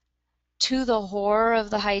 To the horror of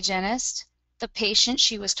the hygienist, the patient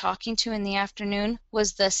she was talking to in the afternoon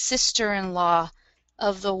was the sister-in-law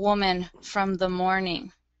of the woman from the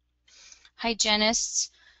morning. Hygienists,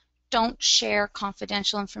 don't share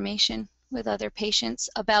confidential information with other patients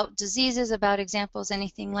about diseases, about examples,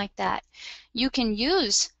 anything like that. You can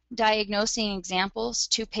use diagnosing examples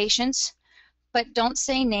to patients, but don't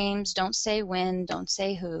say names, don't say when, don't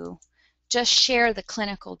say who. Just share the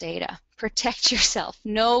clinical data. Protect yourself.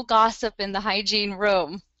 No gossip in the hygiene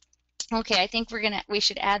room. Okay, I think we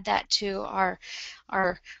should add that to our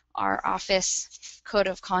office code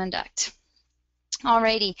of conduct.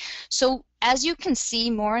 Alrighty, so as you can see,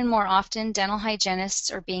 more and more often dental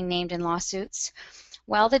hygienists are being named in lawsuits.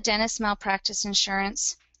 While the dentist malpractice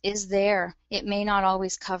insurance is there, it may not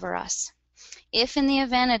always cover us. If in the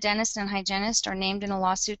event a dentist and hygienist are named in a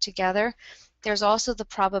lawsuit together, there's also the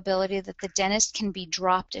probability that the dentist can be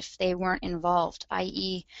dropped if they weren't involved,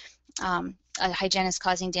 i.e. A hygienist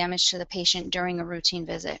causing damage to the patient during a routine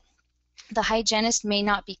visit. The hygienist may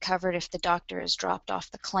not be covered if the doctor is dropped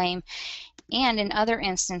off the claim. And in other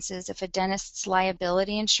instances, if a dentist's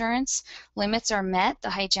liability insurance limits are met, the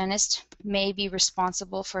hygienist may be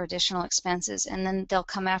responsible for additional expenses, and then they'll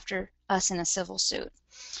come after us in a civil suit.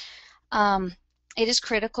 It is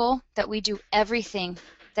critical that we do everything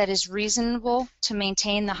that is reasonable to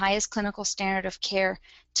maintain the highest clinical standard of care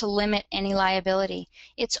to limit any liability.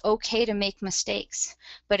 It's okay to make mistakes,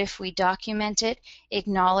 but if we document it,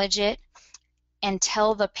 acknowledge it, and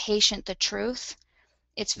tell the patient the truth,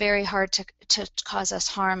 it's very hard to cause us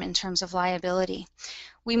harm in terms of liability.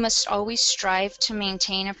 We must always strive to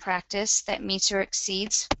maintain a practice that meets or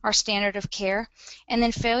exceeds our standard of care, and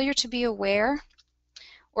then failure to be aware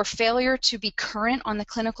or failure to be current on the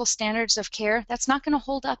clinical standards of care, that's not going to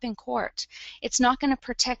hold up in court. It's not going to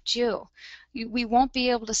protect you. We won't be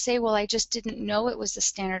able to say, well, I just didn't know it was the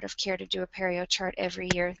standard of care to do a perio chart every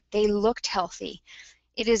year. They looked healthy.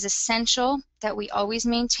 It is essential that we always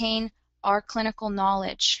maintain our clinical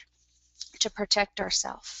knowledge. to protect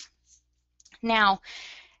ourselves. Now,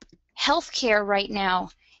 healthcare right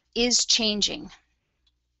now is changing.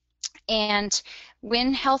 And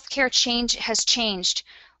when healthcare has changed,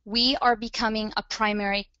 we are becoming a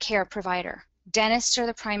primary care provider. Dentists are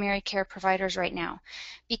the primary care providers right now.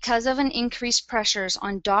 Because of an increased pressures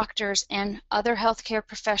on doctors and other healthcare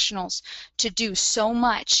professionals to do so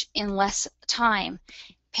much in less time,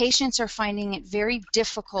 patients are finding it very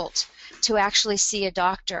difficult to actually see a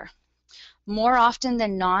doctor. More often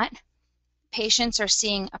than not, patients are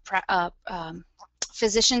seeing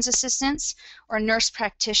physician's assistants or nurse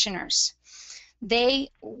practitioners.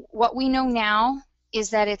 What we know now is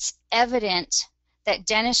that it's evident that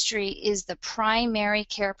dentistry is the primary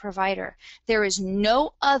care provider. There is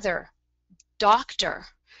no other doctor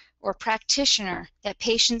or practitioner that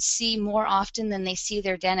patients see more often than they see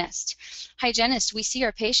their dentist. Hygienists, we see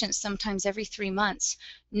our patients sometimes every 3 months.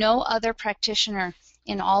 No other practitioner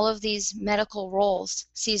in all of these medical roles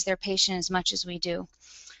sees their patient as much as we do.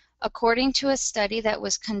 According to a study that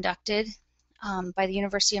was conducted by the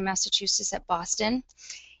University of Massachusetts at Boston,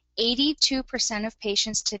 82% of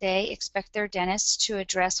patients today expect their dentists to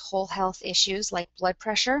address whole health issues like blood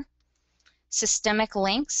pressure, systemic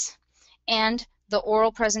links, and the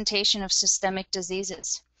oral presentation of systemic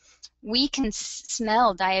diseases. We can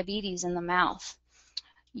smell diabetes in the mouth.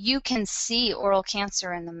 You can see oral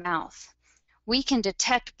cancer in the mouth. We can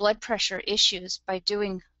detect blood pressure issues by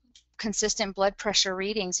doing consistent blood pressure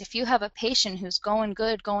readings. If you have a patient who's going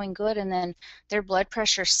good, and then their blood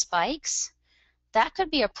pressure spikes, that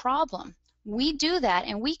could be a problem. We do that,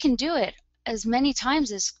 and we can do it as many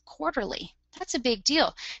times as quarterly. That's a big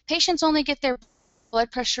deal. Patients only get their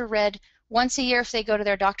blood pressure read once a year if they go to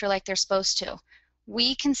their doctor like they're supposed to.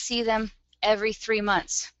 We can see them every 3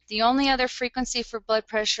 months. The only other frequency for blood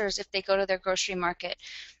pressure is if they go to their grocery market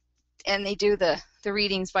and they do the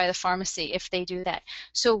readings by the pharmacy, if they do that.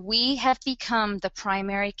 So we have become the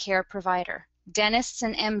primary care provider. Dentists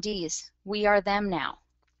and MDs, we are them now.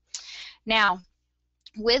 Now,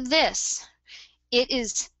 with this, it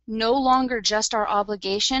is no longer just our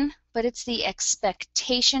obligation, but it's the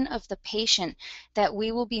expectation of the patient that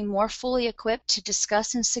we will be more fully equipped to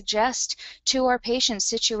discuss and suggest to our patients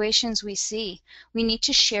situations we see. We need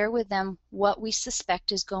to share with them what we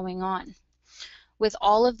suspect is going on. With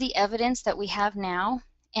all of the evidence that we have now,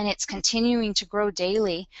 and it's continuing to grow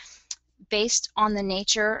daily based on the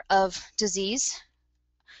nature of disease,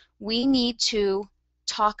 we need to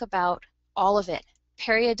talk about all of it.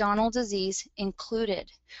 Periodontal disease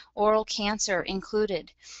included, oral cancer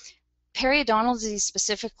included. Periodontal disease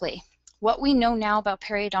specifically, what we know now about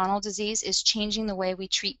periodontal disease is changing the way we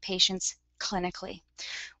treat patients clinically.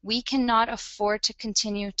 We cannot afford to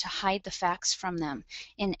continue to hide the facts from them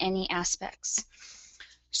in any aspects.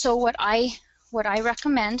 So what I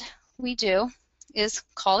recommend we do is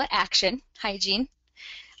call it action, hygiene.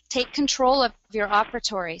 Take control of your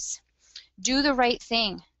operatories. Do the right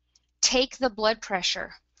thing. Take the blood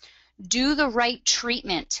pressure. Do the right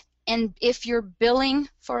treatment. And if you're billing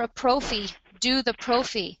for a prophy, do the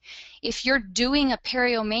prophy. If you're doing a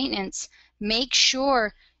perio maintenance, make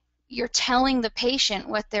sure you're telling the patient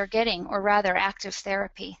what they're getting, or rather active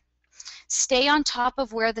therapy. Stay on top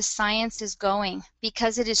of where the science is going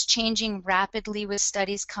because it is changing rapidly with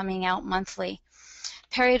studies coming out monthly.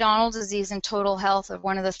 Periodontal disease and total health are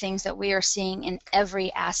one of the things that we are seeing in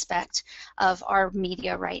every aspect of our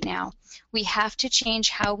media right now. We have to change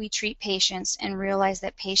how we treat patients and realize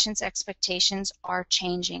that patients' expectations are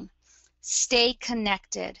changing. Stay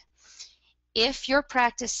connected. If you're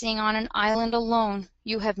practicing on an island alone,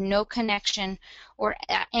 you have no connection or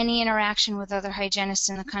any interaction with other hygienists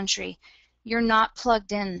in the country. You're not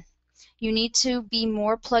plugged in. You need to be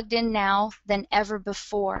more plugged in now than ever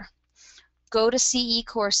before. Go to CE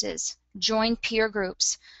courses, join peer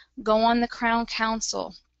groups, go on the Crown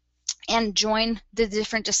Council, and join the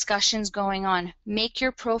different discussions going on. Make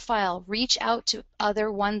your profile, reach out to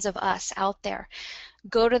other ones of us out there.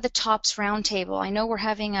 Go to the TOPS Roundtable. I know we're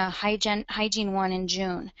having a hygiene one in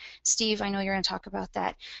June. Steve, I know you're going to talk about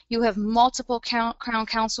that. You have multiple Crown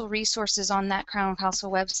Council resources on that Crown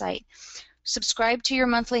Council website. Subscribe to your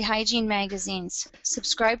monthly hygiene magazines.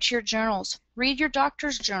 Subscribe to your journals. Read your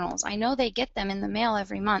doctor's journals. I know they get them in the mail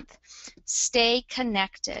every month. Stay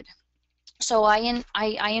connected. So I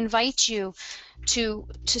invite you to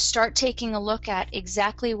start taking a look at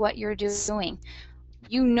exactly what you're doing.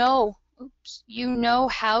 You know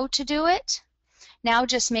how to do it. Now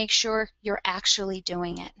just make sure you're actually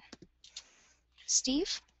doing it.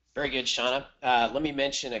 Steve? Very good, Shauna. Let me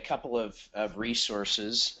mention a couple of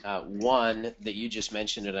resources. One that you just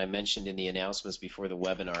mentioned and I mentioned in the announcements before the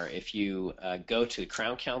webinar. If you go to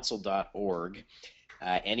crowncouncil.org,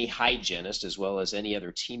 any hygienist as well as any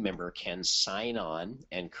other team member can sign on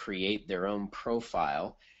and create their own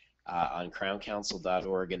profile on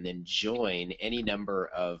crowncouncil.org and then join any number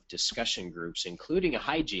of discussion groups, including a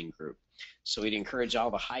hygiene group. So we'd encourage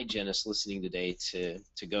all the hygienists listening today to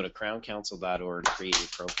go to crowncouncil.org, create your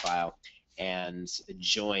profile, and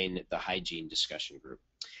join the hygiene discussion group.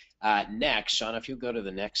 Next, Sean, if you go to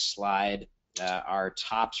the next slide, our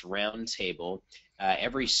TOPS roundtable.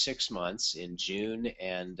 Every 6 months in June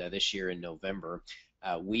and this year in November,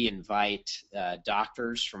 we invite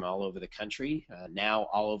doctors from all over the country, now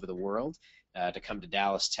all over the world, to come to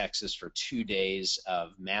Dallas, Texas for 2 days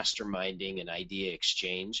of masterminding and idea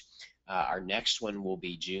exchange. Our next one will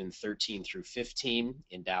be June 13 through 15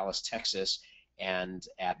 in Dallas, Texas. And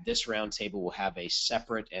at this roundtable, we'll have a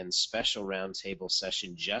separate and special roundtable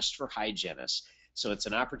session just for hygienists. So it's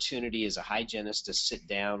an opportunity as a hygienist to sit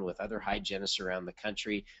down with other hygienists around the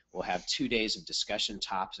country. We'll have 2 days of discussion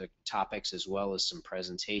topics as well as some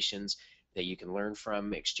presentations that you can learn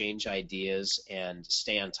from, exchange ideas, and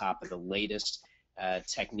stay on top of the latest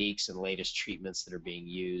techniques and latest treatments that are being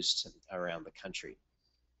used around the country.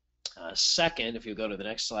 Second, if you go to the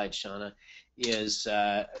next slide, Shauna, is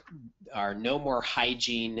our No More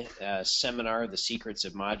Hygiene seminar, The Secrets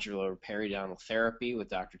of Modular Periodontal Therapy with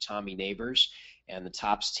Dr. Tommy Neighbors. And the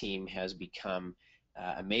TOPS team has become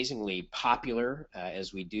amazingly popular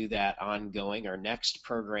as we do that ongoing. Our next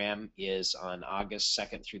program is on August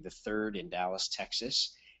 2nd through the 3rd in Dallas,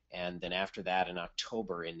 Texas, and then after that in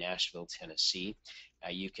October in Nashville, Tennessee.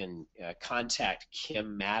 You can contact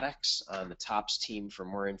Kim Maddox on the TOPS team for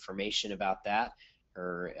more information about that.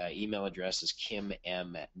 Her email address is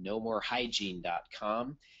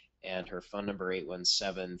kimm@nomorehygiene.com, and her phone number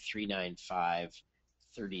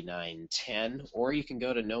 817-395-3910. Or you can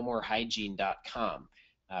go to nomorehygiene.com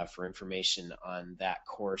for information on that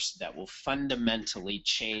course that will fundamentally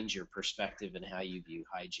change your perspective and how you view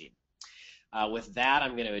hygiene. With that,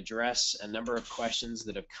 I'm going to address a number of questions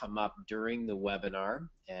that have come up during the webinar,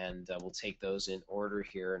 and we'll take those in order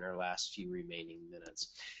here in our last few remaining minutes.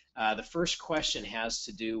 The first question has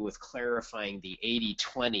to do with clarifying the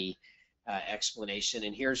 80-20 explanation,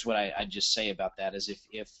 and here's what I'd just say about that is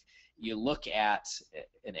if you look at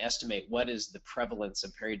and estimate what is the prevalence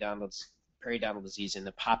of periodontal disease in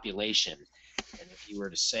the population, and if you were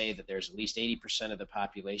to say that there's at least 80% of the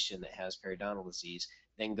population that has periodontal disease,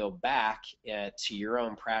 then go back to your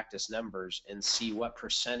own practice numbers and see what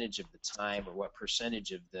percentage of the time or what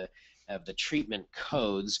percentage of the treatment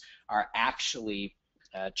codes are actually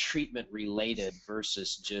treatment related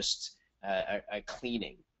versus just a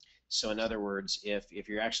cleaning. So in other words, if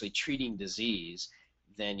you're actually treating disease,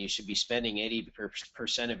 then you should be spending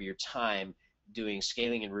 80% of your time doing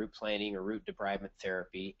scaling and root planing or root debridement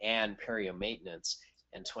therapy and perio maintenance,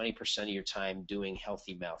 and 20% of your time doing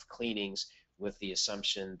healthy mouth cleanings, with the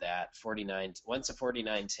assumption that once a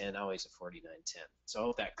 49-10, always a 49-10. So I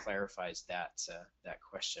hope that clarifies that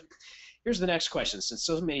question. Here's the next question. Since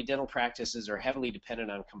so many dental practices are heavily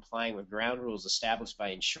dependent on complying with ground rules established by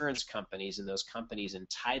insurance companies, and those companies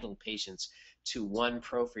entitle patients to one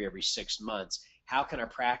prophy every 6 months, how can our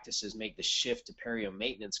practices make the shift to perio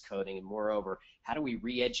maintenance coding? And moreover, how do we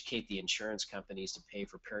re-educate the insurance companies to pay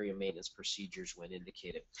for perio maintenance procedures when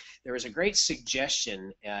indicated? There was a great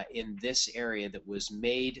suggestion in this area that was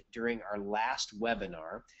made during our last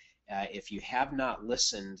webinar. If you have not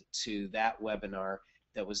listened to that webinar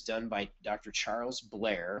that was done by Dr. Charles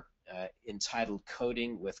Blair, entitled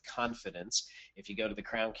Coding with Confidence. If you go to the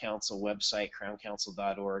Crown Council website,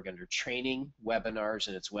 crowncouncil.org, under Training Webinars,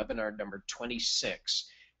 and it's webinar number 26,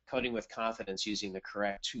 Coding with Confidence using the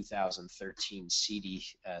correct 2013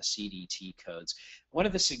 CDT codes. One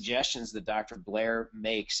of the suggestions that Dr. Blair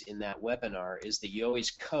makes in that webinar is that you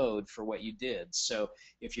always code for what you did. So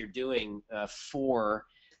if you're doing 4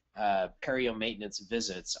 perio maintenance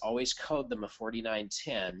visits, always code them a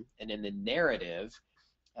 4910, and in the narrative,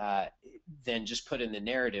 then just put in the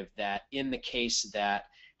narrative that in the case that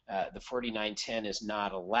the 4910 is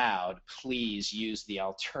not allowed, please use the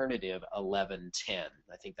alternative 1110.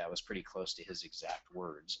 I think that was pretty close to his exact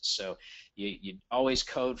words. So you always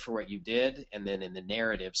code for what you did, and then in the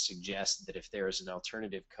narrative suggest that if there is an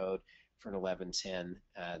alternative code for an 1110,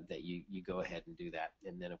 that you go ahead and do that.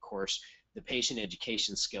 And then of course the patient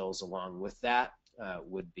education skills along with that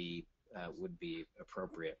would be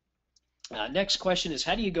appropriate. Next question is,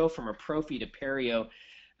 how do you go from a prophy to perio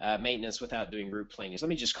maintenance without doing root planings. Let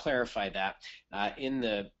me just clarify that. In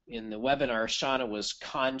the webinar, Shauna was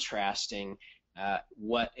contrasting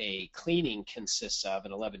what a cleaning consists of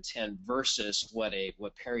in 1110 versus what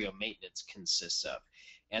perio maintenance consists of.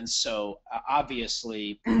 And so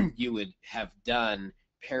obviously you would have done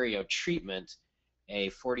perio treatment, a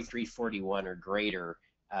 4341 or greater,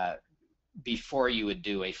 before you would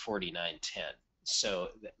do a 4910. So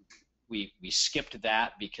we skipped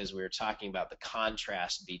that because we were talking about the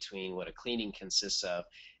contrast between what a cleaning consists of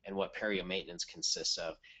and what perio maintenance consists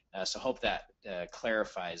of. So hope that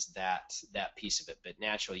clarifies that piece of it. But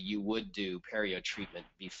naturally, you would do perio treatment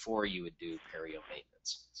before you would do perio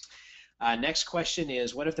maintenance. Next question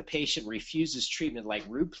is, what if the patient refuses treatment like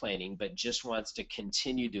root planing but just wants to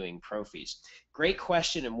continue doing prophies? Great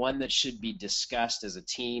question, and one that should be discussed as a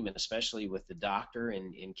team, and especially with the doctor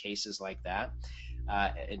in cases like that,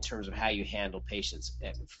 in terms of how you handle patients.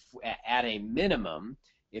 At a minimum,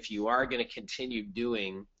 if you are going to continue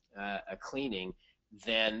doing a cleaning,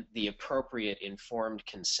 then the appropriate informed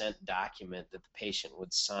consent document that the patient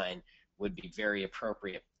would sign would be very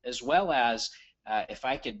appropriate, as well as if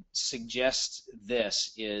I could suggest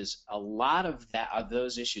this, is a lot of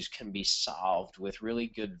those issues can be solved with really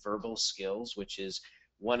good verbal skills, which is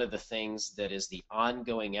one of the things that is the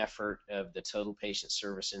ongoing effort of the Total Patient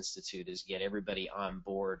Service Institute, is get everybody on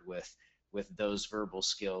board with those verbal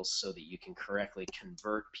skills so that you can correctly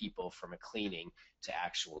convert people from a cleaning to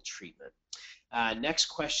actual treatment. Next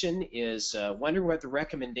question is, wonder what the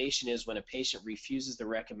recommendation is when a patient refuses the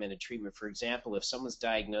recommended treatment. For example, if someone's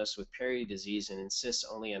diagnosed with perio disease and insists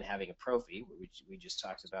only on having a prophy, which we just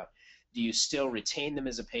talked about, do you still retain them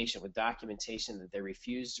as a patient with documentation that they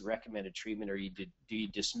refused recommended treatment, or do you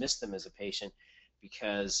dismiss them as a patient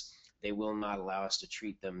because they will not allow us to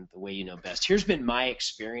treat them the way you know best? Here's been my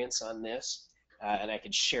experience on this, and I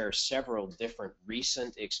could share several different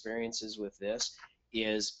recent experiences with this,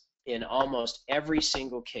 is in almost every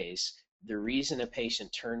single case, the reason a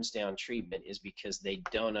patient turns down treatment is because they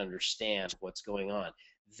don't understand what's going on.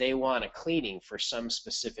 They want a cleaning for some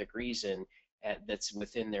specific reason that's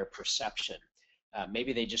within their perception.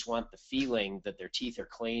 Maybe they just want the feeling that their teeth are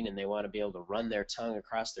clean and they want to be able to run their tongue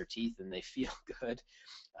across their teeth and they feel good.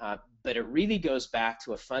 But it really goes back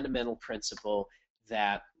to a fundamental principle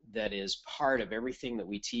that is part of everything that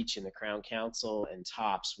we teach in the Crown Council and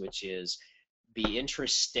TOPS, which is be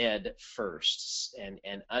interested first and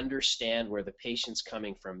understand where the patient's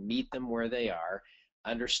coming from, meet them where they are,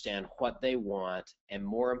 understand what they want, and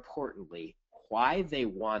more importantly, why they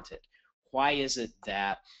want it. Why is it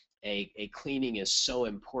that a cleaning is so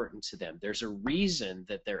important to them? There's a reason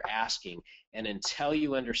that they're asking, and until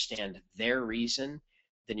you understand their reason,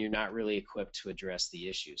 then you're not really equipped to address the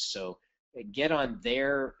issues. So get on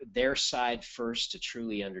their side first to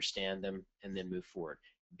truly understand them and then move forward.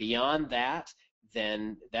 Beyond that,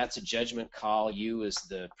 then that's a judgment call. You as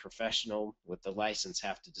the professional with the license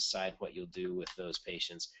have to decide what you'll do with those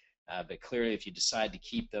patients. But clearly, if you decide to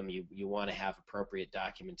keep them, you want to have appropriate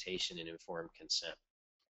documentation and informed consent.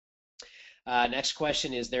 Next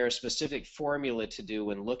question, is there a specific formula to do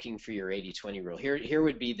when looking for your 80-20 rule? Here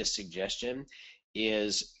would be the suggestion,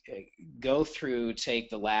 is go through, take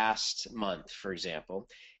the last month, for example,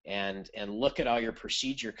 and look at all your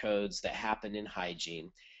procedure codes that happen in hygiene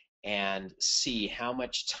and see how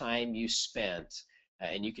much time you spent,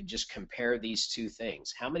 and you could just compare these two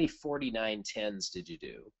things. How many 4910s did you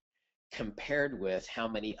do compared with how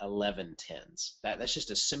many 1110s? That's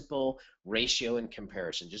just a simple ratio and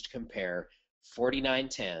comparison. Just compare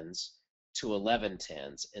 4910s to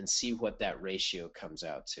 1110s and see what that ratio comes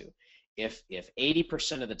out to. If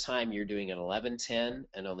 80% of the time you're doing an 1110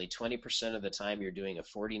 and only 20% of the time you're doing a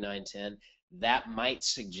 4910, that might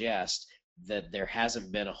suggest that there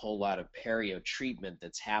hasn't been a whole lot of perio treatment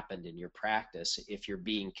that's happened in your practice if you're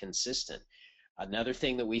being consistent. Another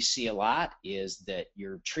thing that we see a lot is that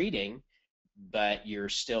you're treating, but you're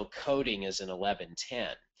still coding as an 1110.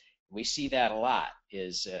 We see that a lot.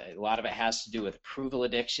 A lot of it has to do with approval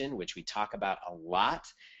addiction, which we talk about a lot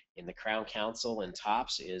in the Crown Council and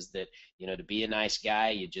TOPS, is that, to be a nice guy,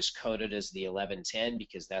 you just code it as the 1110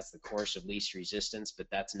 because that's the course of least resistance, but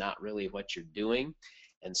that's not really what you're doing.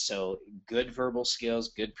 And so good verbal skills,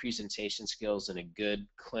 good presentation skills, and a good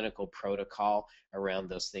clinical protocol around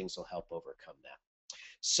those things will help overcome that.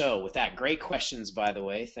 So with that, great questions, by the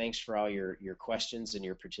way. Thanks for all your questions and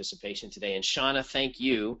your participation today. And Shauna, thank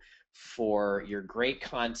you for your great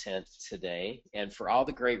content today and for all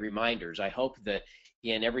the great reminders. I hope that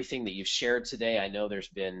in everything that you've shared today, I know there's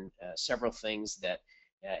been several things that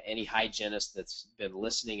any hygienist that's been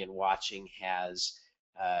listening and watching has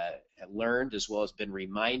learned as well as been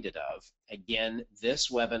reminded of. Again, this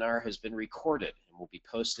webinar has been recorded and will be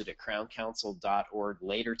posted at crowncouncil.org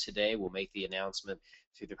later today. We'll make the announcement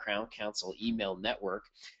through the Crown Council email network,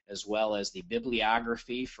 as well as the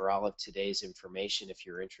bibliography for all of today's information if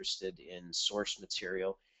you're interested in source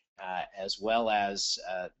material, as well as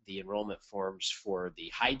the enrollment forms for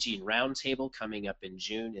the Hygiene Roundtable coming up in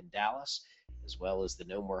June in Dallas, as well as the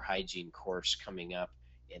No More Hygiene course coming up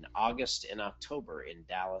in August and October in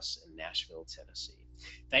Dallas and Nashville, Tennessee.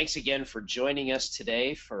 Thanks again for joining us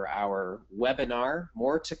today for our webinar.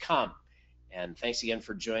 More to come. And thanks again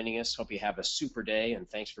for joining us. Hope you have a super day, and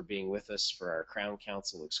thanks for being with us for our Crown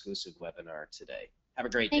Council exclusive webinar today. Have a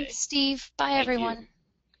great Thanks, day. Steve. Bye, Thank you. everyone.